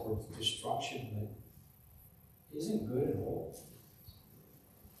spiral towards destruction that isn't good at all?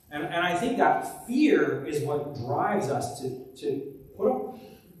 And I think that fear is what drives us to put up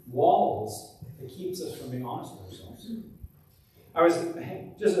walls that keeps us from being honest with ourselves. I was,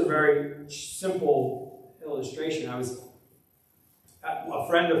 just a very simple illustration, a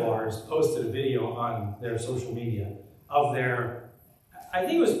friend of ours posted a video on their social media of their, I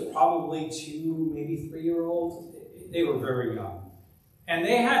think it was probably 2, maybe 3-year-old. They were very young. And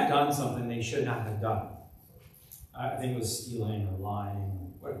they had done something they should not have done. I think it was stealing or lying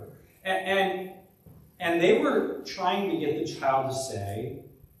or whatever. And they were trying to get the child to say,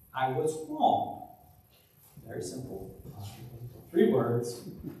 I was wrong. Very simple. 3 words.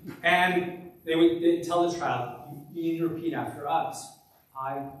 And they'd tell the child, you need to repeat after us.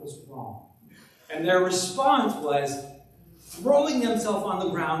 I was wrong. And their response was throwing themselves on the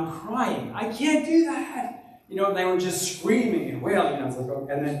ground crying. I can't do that. You know, and they were just screaming and wailing. And I was like,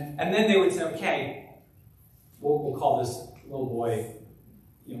 okay. And then they would say, okay, we'll call this little boy,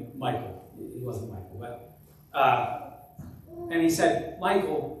 you know, Michael. He wasn't Michael, but and he said,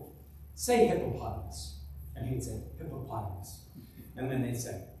 Michael, say hippopotamus. And he'd say, hippopotamus. And then they'd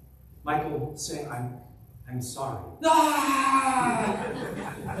say, Michael, say I'm sorry. Ah!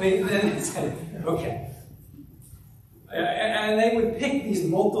 And then they'd say, okay. And they would pick these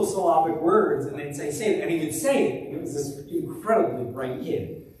multisyllabic words and they'd say it. And he would say it. He was this incredibly bright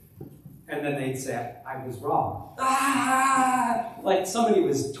kid. And then they'd say, I was wrong. Ah! Like somebody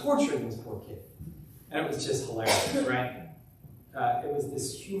was torturing this poor kid. And it was just hilarious, right? It was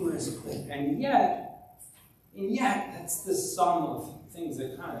this humorous clip. And yet, that's the sum of things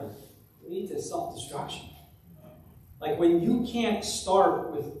that kind of lead to self-destruction. Like when you can't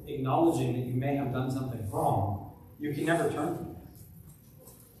start with acknowledging that you may have done something wrong, you can never turn from it.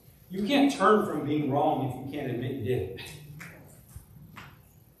 You can't turn from being wrong if you can't admit you did it.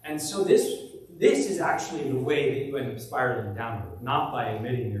 And so this is actually the way that you end up spiraling downward, not by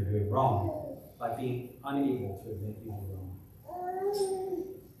admitting you're doing wrong, by being unable to admit you were wrong.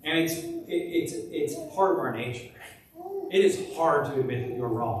 And it's part of our nature. It is hard to admit that you're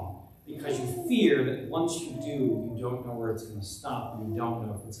wrong because you fear that once you do, you don't know where it's going to stop. You don't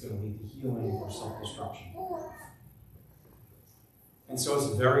know if it's going to lead to healing or self-destruction. And so it's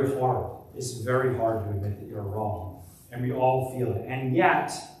very hard. It's very hard to admit that you're wrong. And we all feel it. And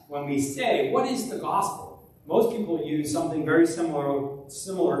yet, when we say, what is the gospel? Most people use something very similar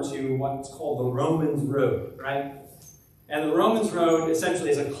to what's called the Romans Road, right? And the Romans Road essentially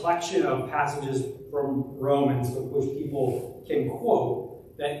is a collection of passages from Romans which people can quote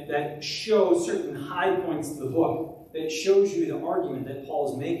that show certain high points of the book that shows you the argument that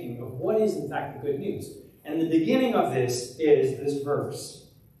Paul is making of what is in fact the good news. And the beginning of this is this verse.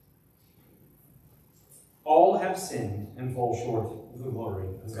 have sinned and fall short of the glory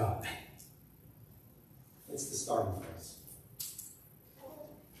of God. It's the starting place.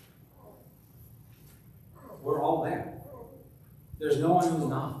 We're all there. There's no one who's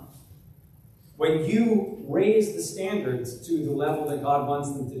not. When you raise the standards to the level that God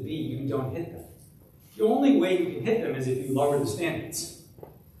wants them to be, you don't hit them. The only way you can hit them is if you lower the standards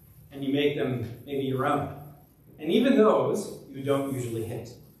and you make them maybe your own. And even those, you don't usually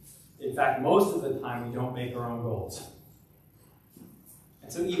hit. In fact, most of the time, we don't make our own goals.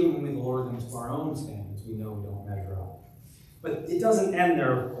 And so even when we lower them to our own standards, we know we don't measure up. But it doesn't end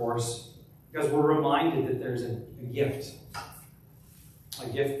there, of course, because we're reminded that there's a gift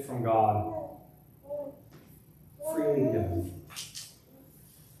from God, freely given.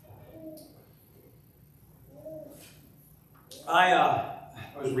 I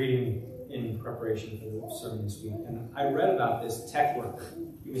was reading in preparation for the sermon this week, and I read about this tech worker.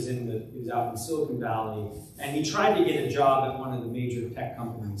 He was out in Silicon Valley, and he tried to get a job at one of the major tech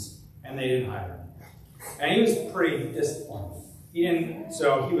companies, and they didn't hire him. And he was pretty disappointed.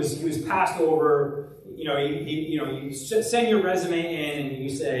 So he was passed over. You send your resume in, and you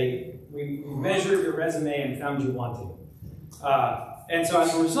say, we measured your resume and found you wanted. And so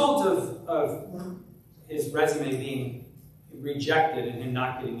as a result of his resume being rejected and him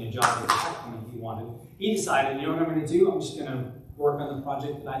not getting a job at the tech company he wanted, he decided, you know what I'm going to do? I'm just going to work on the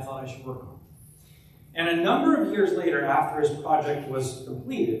project that I thought I should work on. And a number of years later, after his project was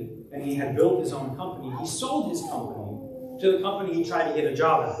completed and he had built his own company, he sold his company to the company he tried to get a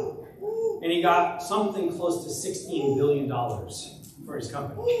job at. And he got something close to $16 billion for his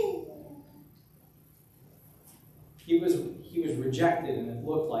company. He was rejected, and it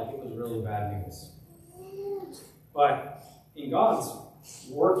looked like it was really bad news. But in God's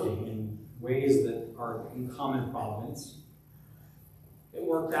working in ways that are in common providence, it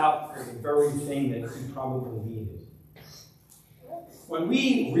worked out for the very thing that he probably needed. When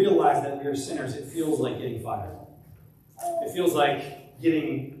we realize that we are sinners, it feels like getting fired. It feels like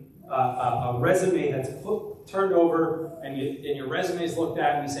getting a resume that's turned over, and your resume is looked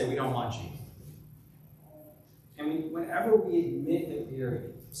at, and we say, we don't want you. And whenever we admit that we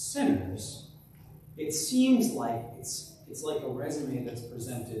are sinners, it seems like it's like a resume that's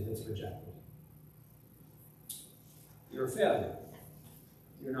presented that's rejected. You're a failure.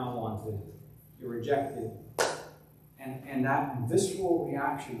 You're not wanted. You're rejected. And that visceral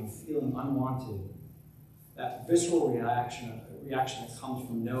reaction of feeling unwanted, that visceral reaction that comes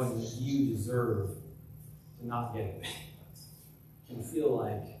from knowing that you deserve to not get it, can feel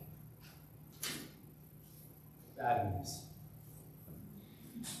like bad news.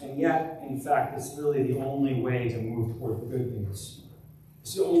 And yet, in fact, it's really the only way to move toward the good news.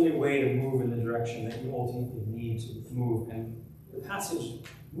 It's the only way to move in the direction that you ultimately need to move. And the passage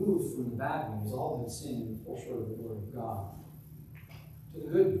moves from the bad news, all have sinned and fall short of the glory of God, to the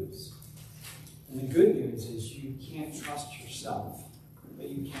good news. And the good news is you can't trust yourself, but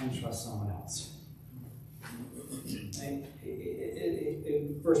you can trust someone else. And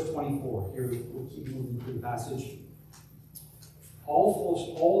in verse 24, here we'll keep moving through the passage.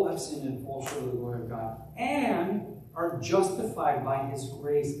 All have sinned and fall short of the glory of God, and are justified by his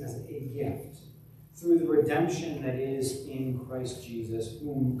grace as a gift through the redemption that is in Christ Jesus,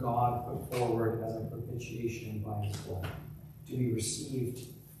 whom God put forward as a propitiation by his blood, to be received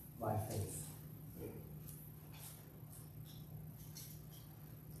by faith.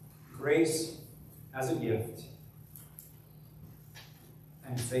 Grace as a gift,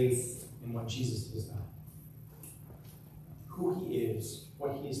 and faith in what Jesus has done. Who he is,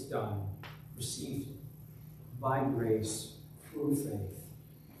 what he has done, received by grace through faith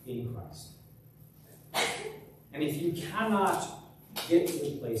in Christ. And if you cannot get to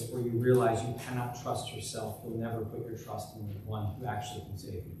the place where you realize you cannot trust yourself, you'll never put your trust in the one who actually can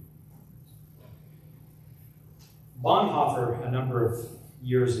save you. Bonhoeffer, a number of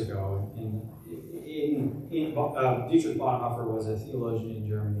years ago, Dietrich Bonhoeffer was a theologian in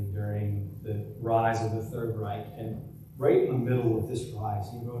Germany during the rise of the Third Reich, and right in the middle of this rise,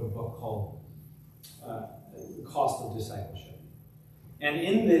 he wrote a book called The Cost of Discipleship. And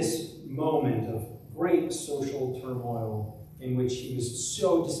in this moment of great social turmoil, in which he was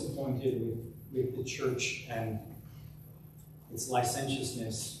so disappointed with the church and its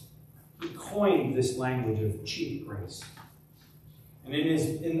licentiousness, he coined this language of cheap grace. And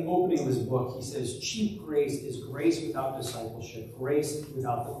in the opening of his book, he says, cheap grace is grace without discipleship, grace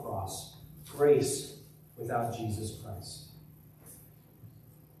without the cross, grace without Jesus Christ.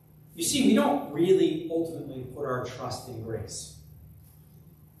 You see, we don't really ultimately put our trust in grace.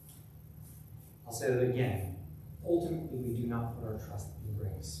 I'll say that again. Ultimately, we do not put our trust in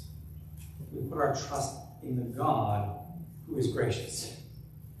grace. We put our trust in the God who is gracious.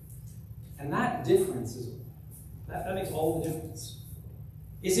 And that difference that makes all the difference.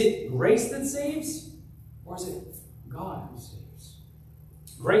 Is it grace that saves, or is it God who saves?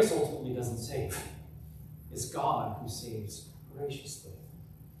 Grace ultimately doesn't save. It's God who saves graciously.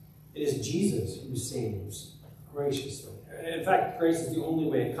 It is Jesus who saves graciously. In fact, grace is the only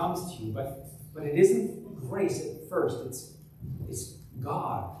way it comes to you, but it isn't grace at first. It's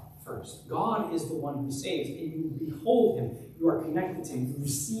God first. God is the one who saves, and you behold him. You are connected to him. You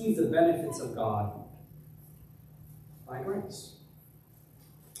receive the benefits of God by grace.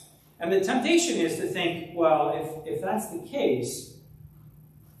 And the temptation is to think, well, if that's the case,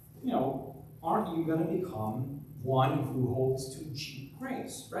 aren't you going to become one who holds to cheap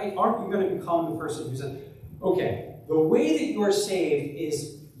grace, right? Aren't you going to become the person who says, okay, the way that you're saved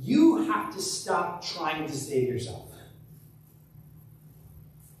is you have to stop trying to save yourself.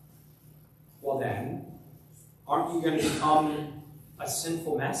 Well then, aren't you going to become a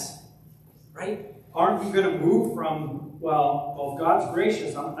sinful mess, right? Aren't you going to move from, well, if God's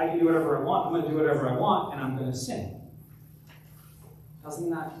gracious, I can do whatever I want, I'm going to do whatever I want, and I'm going to sin? Doesn't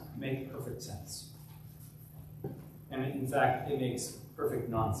that make perfect sense? And in fact, it makes perfect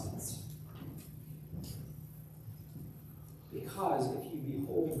nonsense. Because if you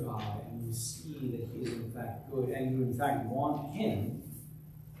behold God and you see that he is in fact good, and you in fact want him,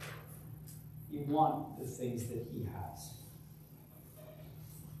 you want the things that he has.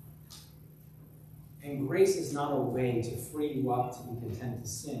 And grace is not a way to free you up to be content to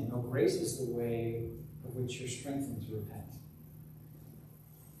sin. No, grace is the way of which you're strengthened to repent.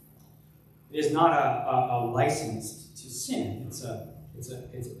 It is not a license to sin. It's an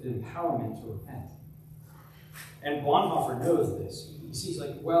empowerment to repent. And Bonhoeffer knows this. He sees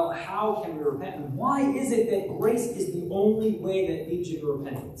like, well, how can we repent? And why is it that grace is the only way that leads you to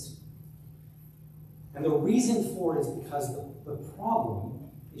repentance? And the reason for it is because the problem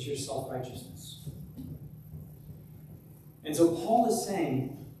is your self-righteousness. And so Paul is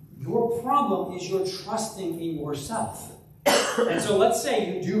saying, your problem is you're trusting in yourself. And so let's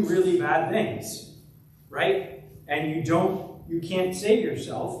say you do really bad things, right? And you can't save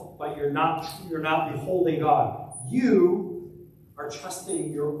yourself, but you're not beholding God. You are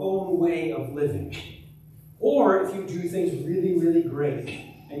trusting your own way of living. Or if you do things really, really great,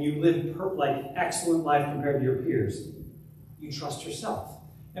 and you live excellent life compared to your peers, you trust yourself.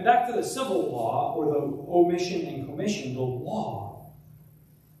 And back to the civil law, or the omission and commission, the law.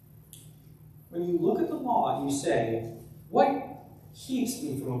 When you look at the law and you say, what keeps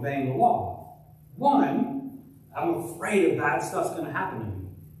me from obeying the law? One, I'm afraid of bad stuff's going to happen to me.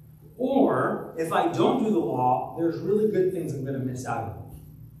 Or, if I don't do the law, there's really good things I'm going to miss out on.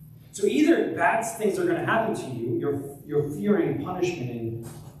 So either bad things are going to happen to you, you're fearing punishment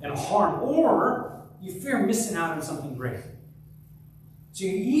and harm, or you fear missing out on something great. So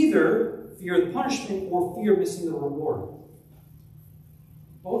you either fear the punishment or fear missing the reward.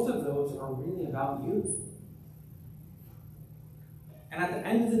 Both of those are really about you. And at the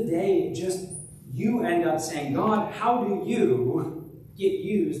end of the day, just you end up saying, God, how do you get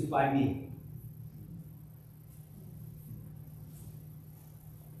used by me?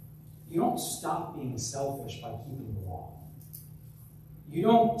 You don't stop being selfish by keeping the law. You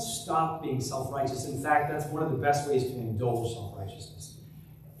don't stop being self-righteous. In fact, that's one of the best ways to indulge self-righteousness.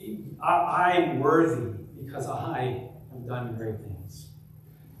 I am worthy because I have done great things.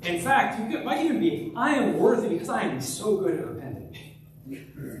 In fact, it might even be, I am worthy because I am so good at repenting.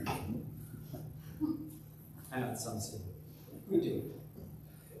 I know it sounds silly. We do.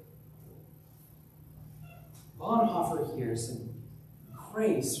 Bonhoeffer here said,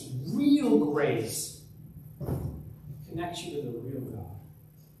 grace, real grace, connects you to the real God,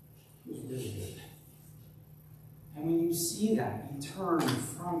 who's really good. And when you see that, you turn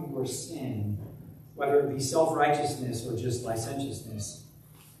from your sin, whether it be self-righteousness or just licentiousness,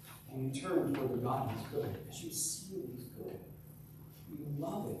 and you turn toward the God who's good, because you see that he's good. You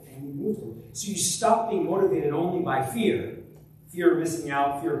love it, and you move to it. So you stop being motivated only by fear of missing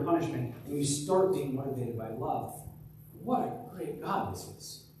out, fear of punishment, and you start being motivated by love. What a great God this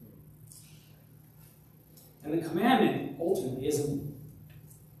is. And the commandment ultimately isn't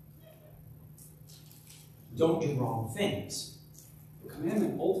don't do wrong things. The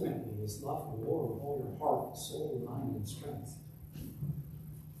commandment ultimately is love the Lord with all your heart, soul, mind, and strength.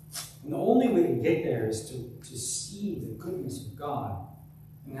 And the only way to get there is to see the goodness of God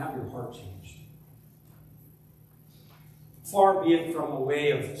and have your heart changed. Far be it from a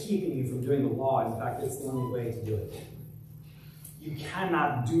way of keeping you from doing the law. In fact, it's the only way to do it. You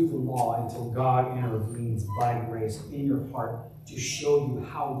cannot do the law until God intervenes by grace in your heart to show you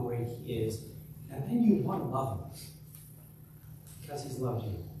how great he is And then you want to love him because he's loved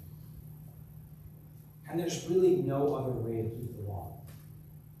you. And there's really no other way to keep the law.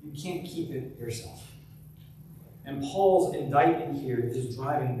 You can't keep it yourself. And Paul's indictment here is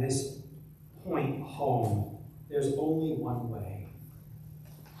driving this point home. There's only one way.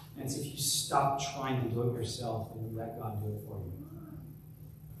 And it's if you stop trying to do it yourself and you let God do it for you.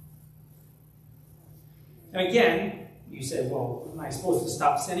 And again, you say, well, am I supposed to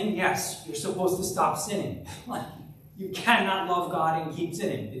stop sinning? Yes, you're supposed to stop sinning. You cannot love God and keep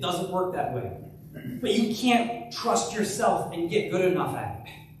sinning. It doesn't work that way. But you can't trust yourself and get good enough at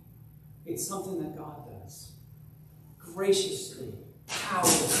it. It's something that God does. Graciously,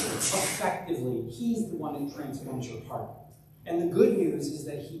 powerfully, effectively. He's the one who transforms your heart. And the good news is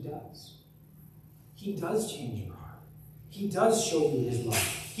that he does. He does change your heart. He does show you his love.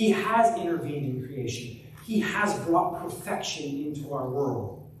 He has intervened in creation. He has brought perfection into our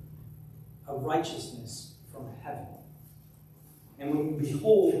world. A righteousness from heaven. And when you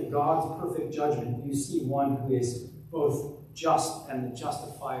behold God's perfect judgment, you see one who is both just and the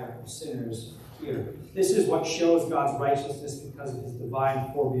justifier of sinners here. This is what shows God's righteousness because of his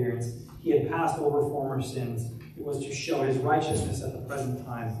divine forbearance. He had passed over former sins. It was to show his righteousness at the present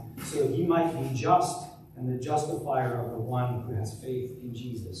time, so that he might be just and the justifier of the one who has faith in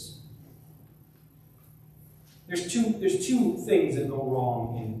Jesus. There's two things that go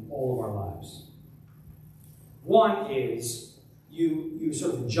wrong in all of our lives. One is you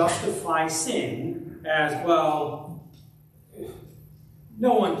sort of justify sin as, well,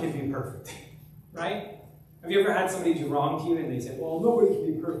 no one can be perfect, right? Have you ever had somebody do wrong to you and they say, well, nobody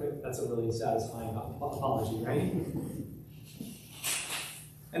can be perfect? That's a really satisfying apology, right?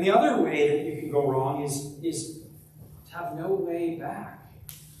 And the other way that you can go wrong is to have no way back,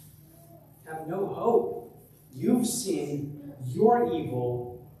 have no hope. You've sinned, you're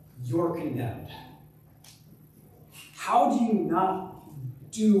evil, you're condemned. How do you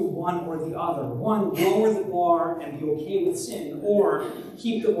not do one or the other? One, lower the bar and be okay with sin, or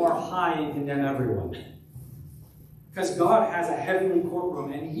keep the bar high and condemn everyone. Because God has a heavenly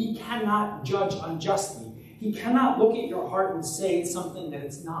courtroom and he cannot judge unjustly. He cannot look at your heart and say it's something that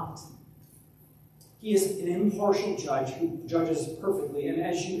it's not. He is an impartial judge who judges perfectly. And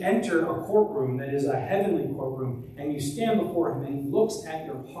as you enter a courtroom that is a heavenly courtroom, and you stand before him and he looks at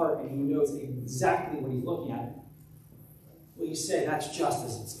your heart and he knows exactly what he's looking at, will you say, that's just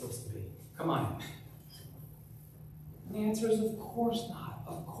as it's supposed to be? Come on. And the answer is, of course not.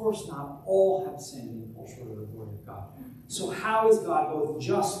 Of course not. All have sinned and fall short of the glory of God. So how is God both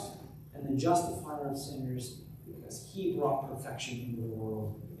just and the justifier of sinners? Because he brought perfection into the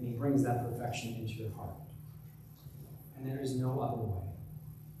world, and he brings that perfection into your heart. And there is no other way.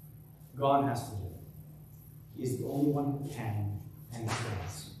 God has to do it. He is the only one who can, and he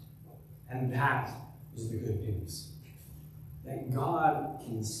does. And that is the good news. That God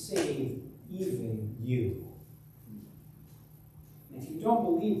can save even you. And if you don't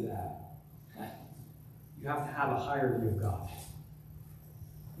believe that, you have to have a higher view of God.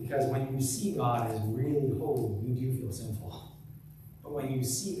 Because when you see God as really holy, you do feel sinful. But when you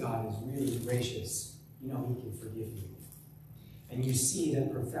see God as really gracious, you know he can forgive you. And you see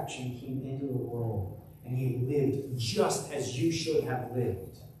that perfection came into the world, and he lived just as you should have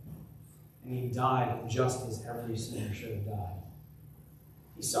lived. And he died just as every sinner should have died.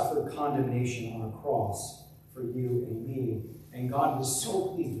 He suffered condemnation on a cross for you and me. And God was so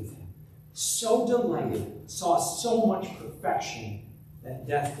pleased with him, so delighted, saw so much perfection that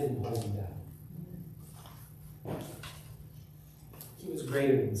death didn't hold him down. He was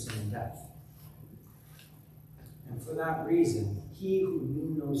greater than sin and death. And for that reason, he who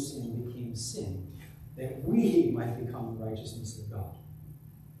knew no sin became sin, that we might become the righteousness of God.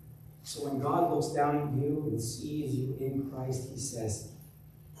 So when God looks down at you and sees you in Christ, he says,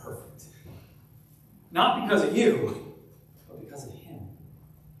 perfect. Not because of you, but because of him.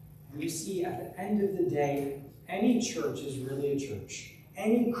 And you see, at the end of the day, any church is really a church.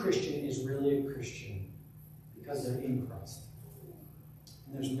 Any Christian is really a Christian because they're in Christ.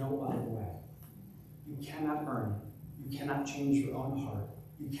 And there's no other way. You cannot earn it. You cannot change your own heart.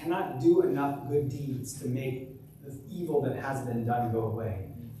 You cannot do enough good deeds to make the evil that has been done go away.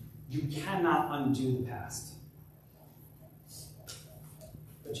 You cannot undo the past.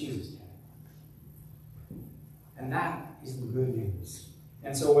 But Jesus can. And that is the good news.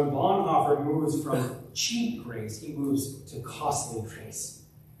 And so when Bonhoeffer moves from cheap grace, he moves to costly grace.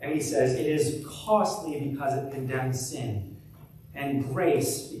 And he says, it is costly because it condemns sin, and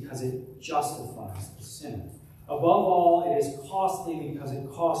grace because it justifies the sinner. Above all, it is costly because it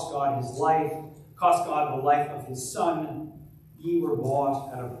cost God his life, cost God the life of his Son. Ye were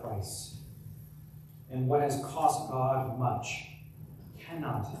bought at a price. and what has cost God much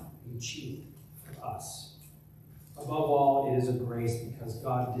cannot be cheap for us. Above all, it is a grace because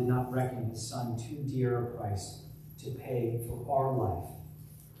God did not reckon his Son too dear a price to pay for our life,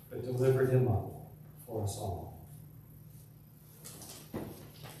 but delivered him up for us all.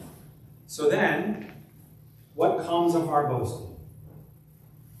 So then, what comes of our boasting?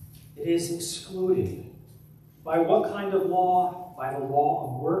 It is excluded. By what kind of law? By the law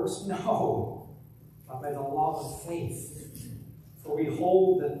of works? No, but by the law of faith. For we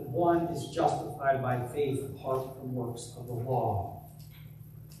hold that one is justified by faith apart from works of the law.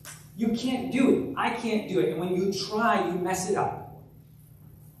 You can't do it. I can't do it. And when you try, you mess it up.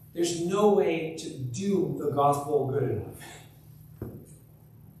 There's no way to do the gospel good enough.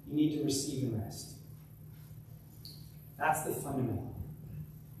 You need to receive and rest. That's the fundamental.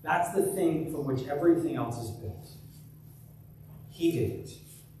 That's the thing from which everything else is built. He did it.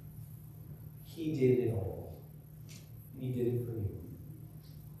 He did it all. And he did it for you.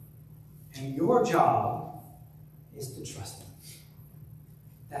 And your job is to trust him.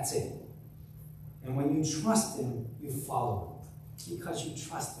 That's it. And when you trust him, you follow him because you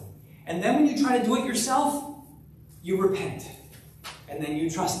trust him. And then when you try to do it yourself, you repent. And then you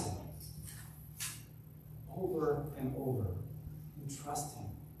trust him. Over and over. You trust him.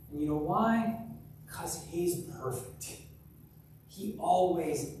 And you know why? Because he's perfect. He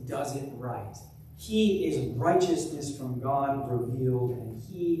always does it right. He is righteousness from God revealed, and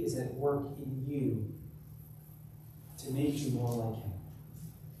he is at work in you to make you more like him.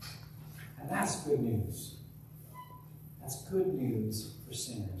 And that's good news. That's good news for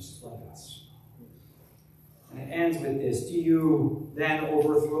sinners like us. And it ends with this. Do you then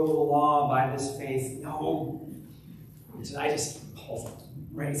overthrow the law by this faith? No. His head's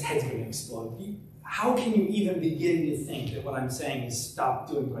going to explode. How can you even begin to think that what I'm saying is stop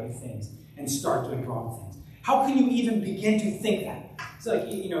doing right things and start doing wrong things? How can you even begin to think that? It's like,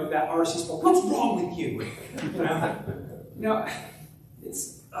 that RC spoke, what's wrong with you?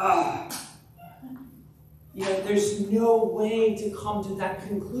 There's no way to come to that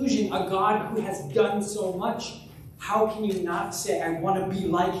conclusion. A God who has done so much, how can you not say, I want to be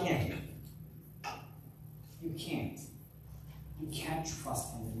like him? You can't. You can't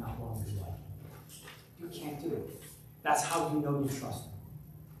trust him and not want to be like him. You can't do it. That's how you know you trust him.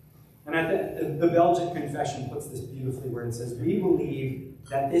 And the Belgian Confession puts this beautifully where it says, we believe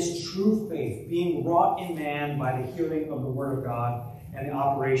that this true faith, being wrought in man by the hearing of the word of God and the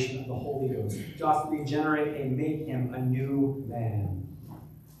operation of the Holy Ghost, doth regenerate and make him a new man,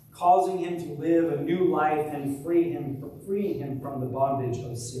 causing him to live a new life and freeing him from the bondage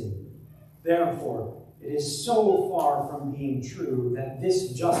of sin. Therefore, it is so far from being true that this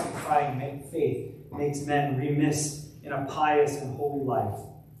justifying faith makes men remiss in a pious and holy life,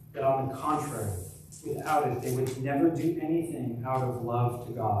 that on the contrary, without it they would never do anything out of love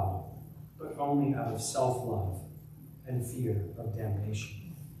to God, but only out of self-love and fear of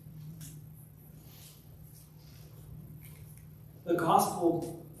damnation. The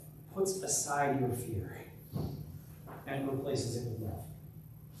gospel puts aside your fear and replaces it with love.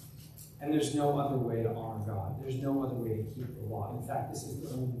 And there's no other way to honor God. There's no other way to keep the law. In fact, this is the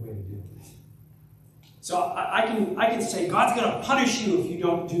only way to do it. So I can say, God's going to punish you if you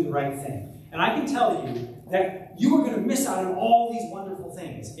don't do the right thing. And I can tell you that you are going to miss out on all these wonderful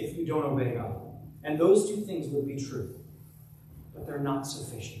things if you don't obey God. And those two things would be true. But they're not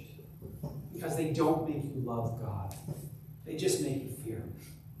sufficient. Because they don't make you love God. They just make you fear him.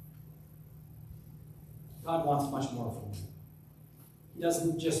 God wants much more from you. He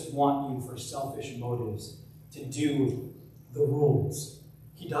doesn't just want you for selfish motives to do the rules.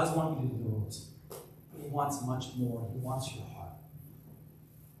 He does want you to do the rules. But he wants much more. He wants your heart.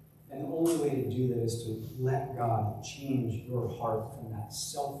 And the only way to do that is to let God change your heart from that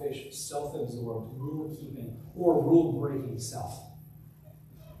selfish, self-absorbed, rule-keeping, or rule-breaking self.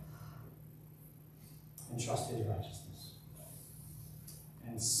 And trust his righteousness.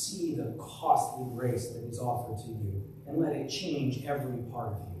 And see the costly grace that is offered to you. And let it change every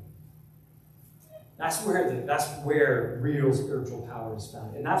part of you. That's where real spiritual power is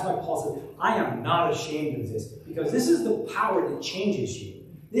found. And that's why Paul said, I am not ashamed of this. Because this is the power that changes you.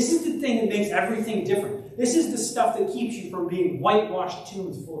 This is the thing that makes everything different. This is the stuff that keeps you from being whitewashed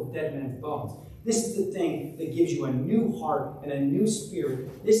tombs full of dead men's bones. This is the thing that gives you a new heart and a new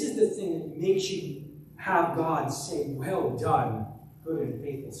spirit. This is the thing that makes you have God say, well done, good and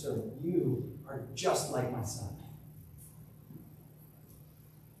faithful servant. You are just like my son.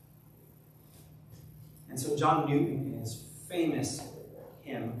 And so John Newton, in his famous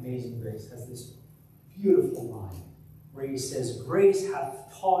hymn, Amazing Grace, has this beautiful line where he says, grace hath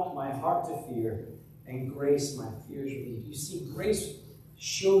taught my heart to fear, and grace my fears relieve. You see, grace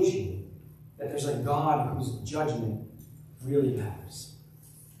shows you that there's a God whose judgment really matters.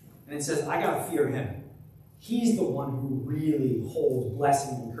 And it says, I gotta fear him. He's the one who really holds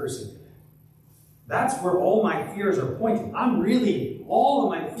blessing and cursing. That's where all my fears are pointing. All of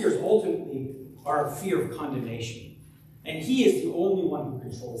my fears ultimately are a fear of condemnation. And he is the only one who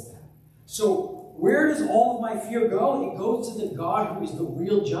controls that. So where does all of my fear go? It goes to the God who is the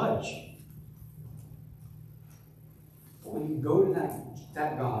real judge. But when you go to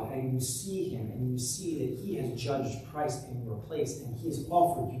that God and you see him and you see that he has judged Christ in your place and he has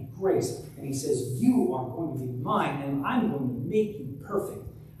offered you grace and he says, you are going to be mine and I'm going to make you perfect.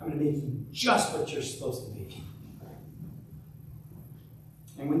 I'm going to make you just what you're supposed to be.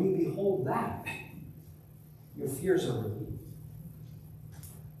 And when you behold that, your fears are relieved.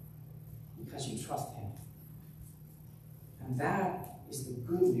 Because you trust him. And that is the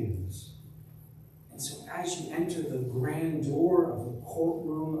good news. And so as you enter the grand door of the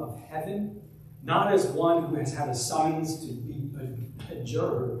courtroom of heaven, not as one who has had a summons to be a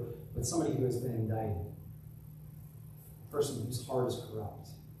juror, but somebody who has been indicted. A person whose heart is corrupt.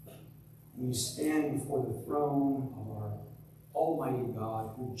 And you stand before the throne of our Almighty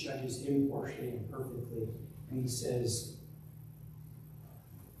God who judges impartially and perfectly. And he says,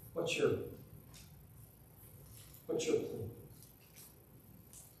 what's your plea?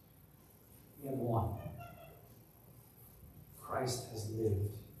 We have one. Christ has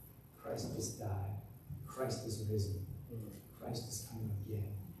lived. Christ has died. Christ is risen. Christ is coming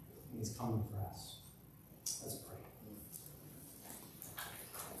again. And he's coming for us. Let's pray.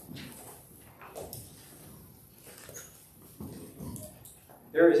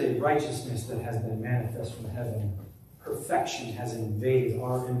 There is a righteousness that has been manifest from heaven. Perfection has invaded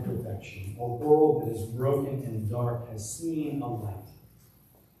our imperfection. A world that is broken and dark has seen a light.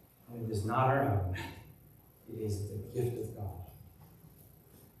 And it is not our own. It is the gift of God.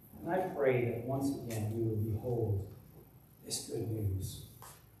 And I pray that once again we would behold this good news.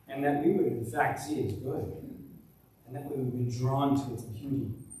 And that we would in fact see it as good. And that we would be drawn to its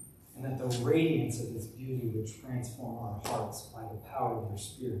beauty. And that the radiance of this beauty would transform our hearts by the power of your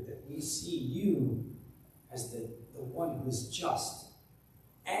Spirit. That we see you as the one who is just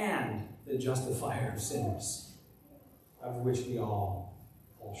and the justifier of sinners, of which we all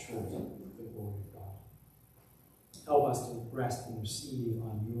fall short of the glory of God. Help us to rest and receive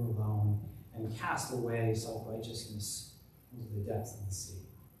on you alone and cast away self-righteousness into the depths of the sea.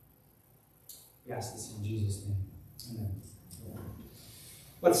 We ask this in Jesus' name. Amen.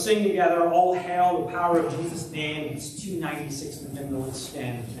 Let's sing together, All Hail the Power of Jesus' Name. It's 296 in the hymnal. Let's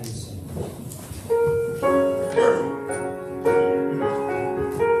stand and sing.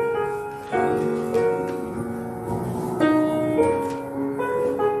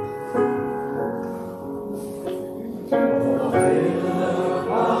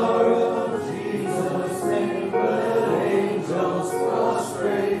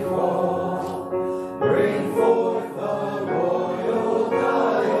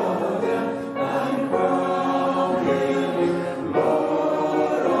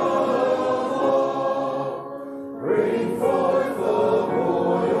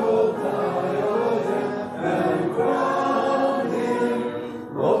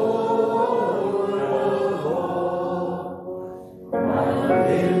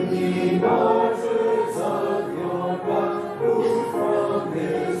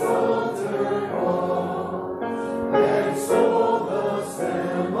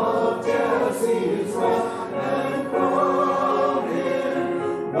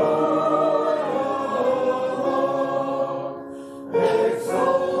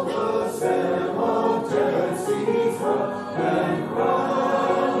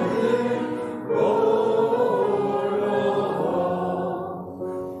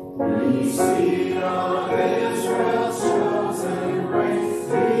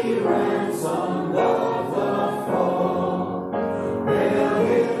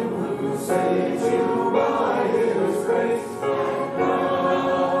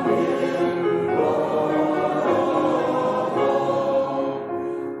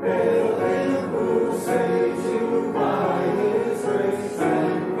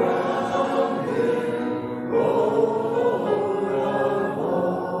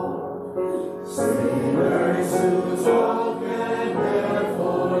 Say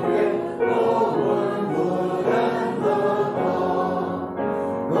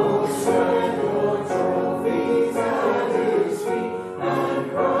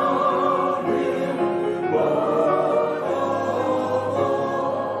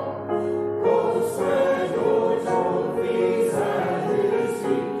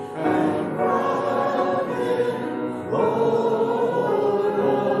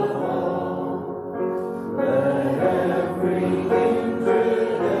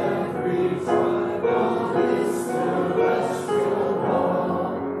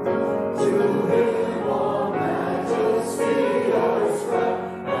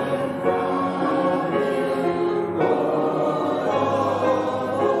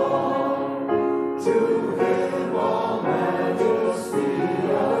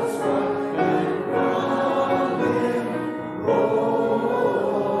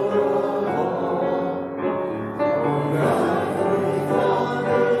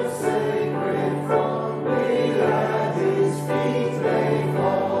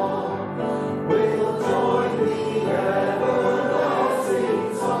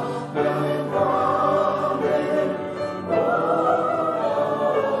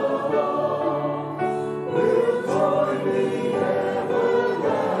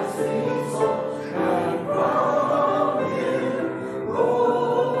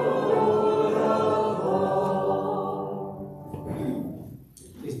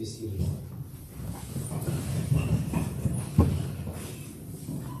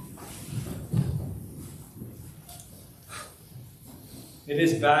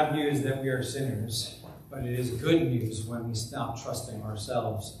is bad news that we are sinners, but it is good news when we stop trusting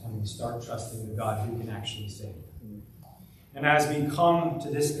ourselves and we start trusting the God who can actually save. And as we come to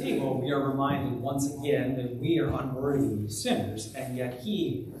this table, we are reminded once again that we are unworthy sinners, and yet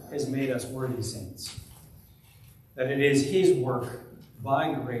he has made us worthy saints. That it is his work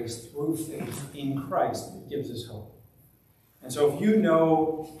by grace through faith in Christ that gives us hope. And so if you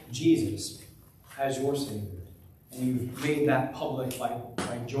know Jesus as your Savior, and you've made that public by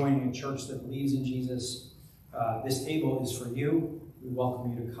joining a church that believes in Jesus, this table is for you. We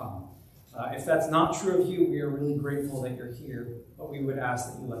welcome you to come. If that's not true of you, we are really grateful that you're here, but we would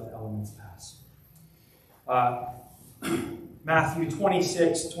ask that you let the elements pass. Matthew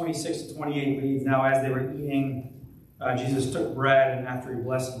 26:26-28 reads, "Now as they were eating, Jesus took bread, and after he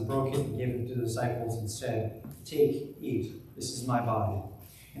blessed and broke it, and gave it to the disciples and said, 'Take, eat, this is my body.'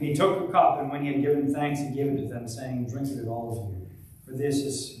 And he took the cup, and when he had given thanks, he gave it to them, saying, 'Drink of it, all of you. For this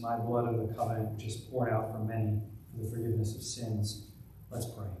is my blood of the covenant, which is poured out for many for the forgiveness of sins.'" Let's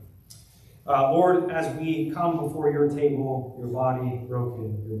pray. Lord, as we come before your table, your body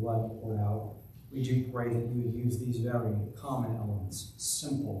broken, your blood poured out, we do pray that you would use these very common elements,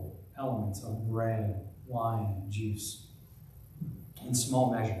 simple elements of bread, wine, and juice, in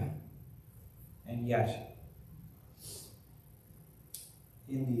small measure. And yet,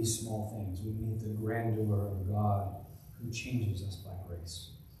 in these small things, we meet the grandeur of God who changes us by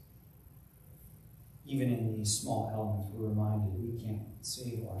grace. Even in these small elements, we're reminded we can't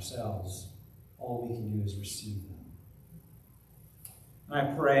save ourselves. All we can do is receive them. And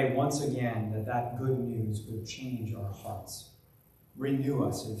I pray once again that that good news would change our hearts, renew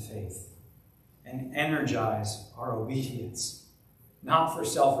us in faith, and energize our obedience, not for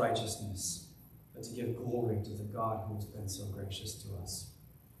self-righteousness, but to give glory to the God who has been so gracious to us.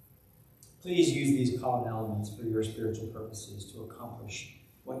 Please use these common elements for your spiritual purposes to accomplish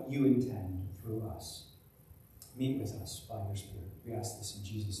what you intend through us. Meet with us by your Spirit. We ask this in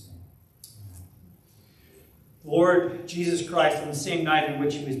Jesus' name. Amen. Lord Jesus Christ, on the same night in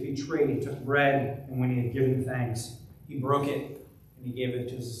which he was betrayed, he took bread, and when he had given thanks, he broke it, and he gave it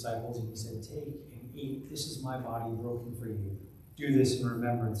to his disciples, and he said, "Take and eat. This is my body broken for you. Do this in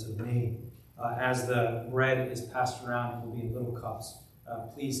remembrance of me." As the bread is passed around, it will be in little cups.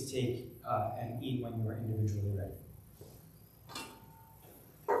 Please take and eat when you are individually ready.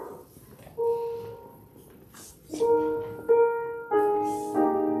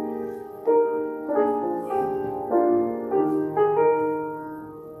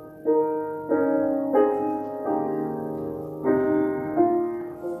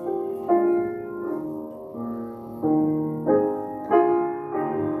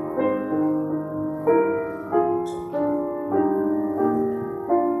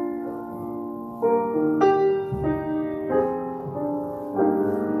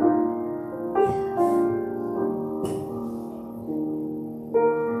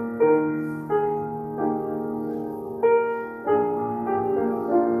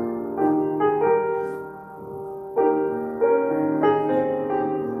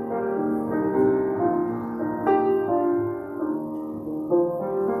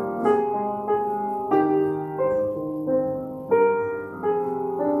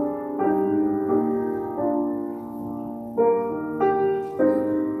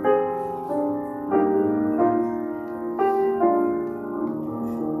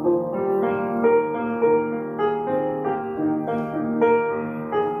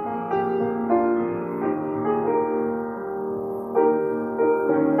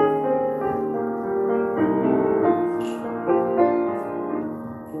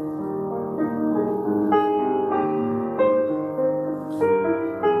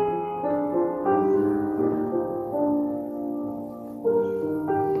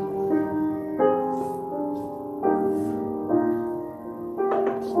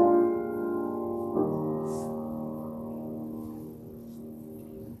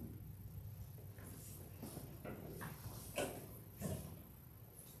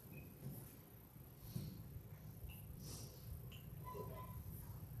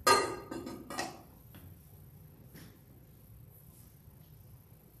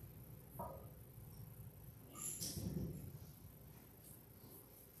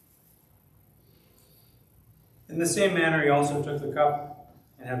 In the same manner, he also took the cup,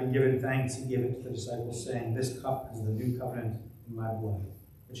 and having given thanks, he gave it to the disciples, saying, "This cup is the new covenant in my blood,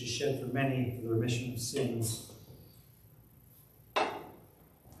 which is shed for many for the remission of sins."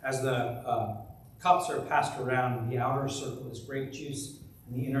 As the cups are passed around, the outer circle is grape juice,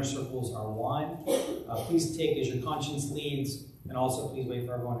 and the inner circles are wine. Please take as your conscience leads, and also please wait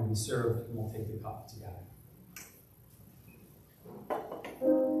for everyone to be served, and we'll take the cup together.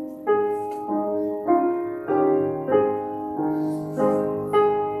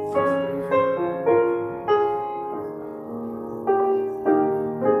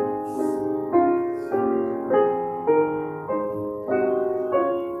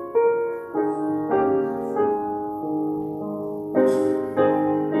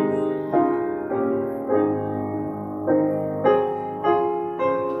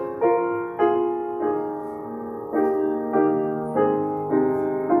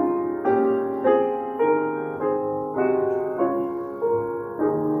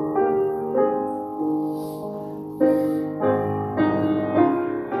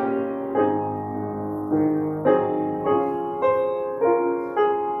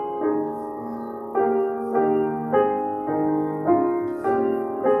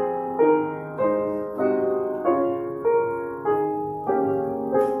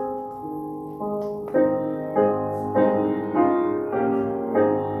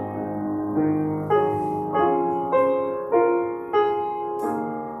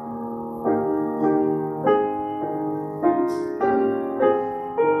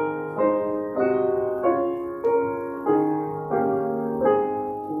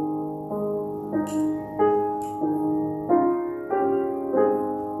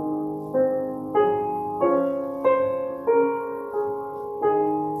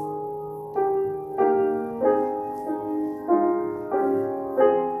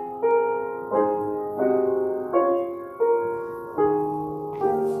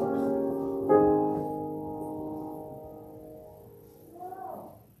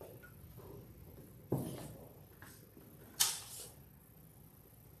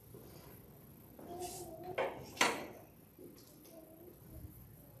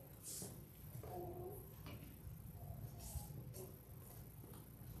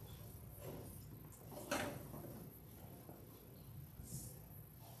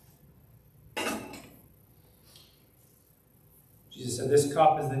 Jesus said, "This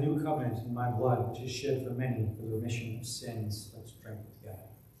cup is the new covenant in my blood, which is shed for many for the remission of sins." Let's drink together.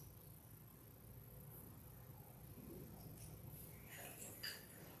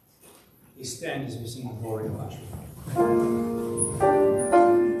 We stand as we sing the glory of Usher.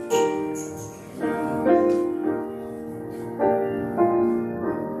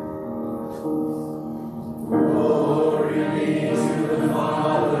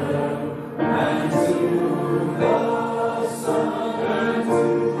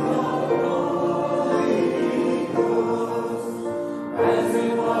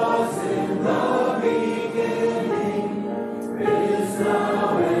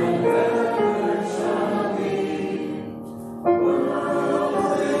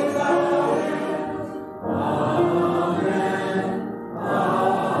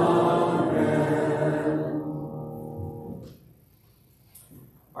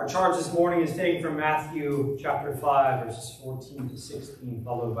 This morning is taken from Matthew chapter 5, verses 14 to 16,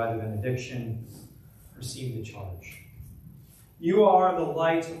 followed by the benediction. Receive the charge. You are the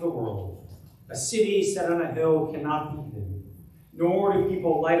light of the world. A city set on a hill cannot be hidden, nor do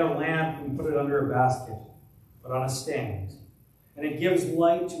people light a lamp and put it under a basket, but on a stand, and it gives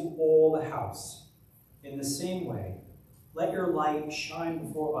light to all the house. In the same way, let your light shine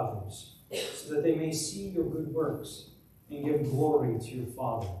before others, so that they may see your good works and give glory to your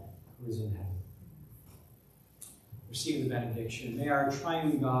Father who is in heaven. Receive the benediction. May our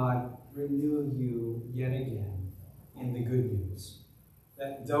triune God renew you yet again in the good news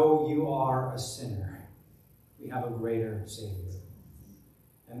that though you are a sinner, we have a greater Savior.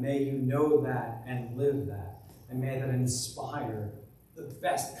 And may you know that and live that, and may that inspire the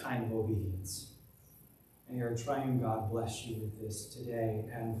best kind of obedience. And your triune God bless you with this today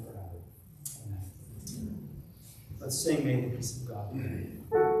and forever. Amen. Let's sing, "May the peace of God be with you."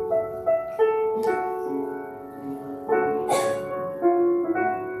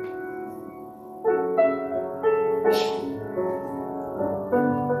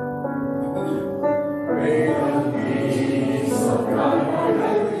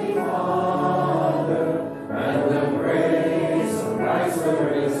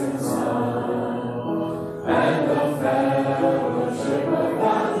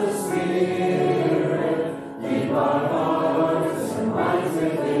 Keep our hearts and minds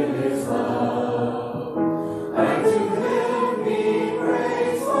within His love.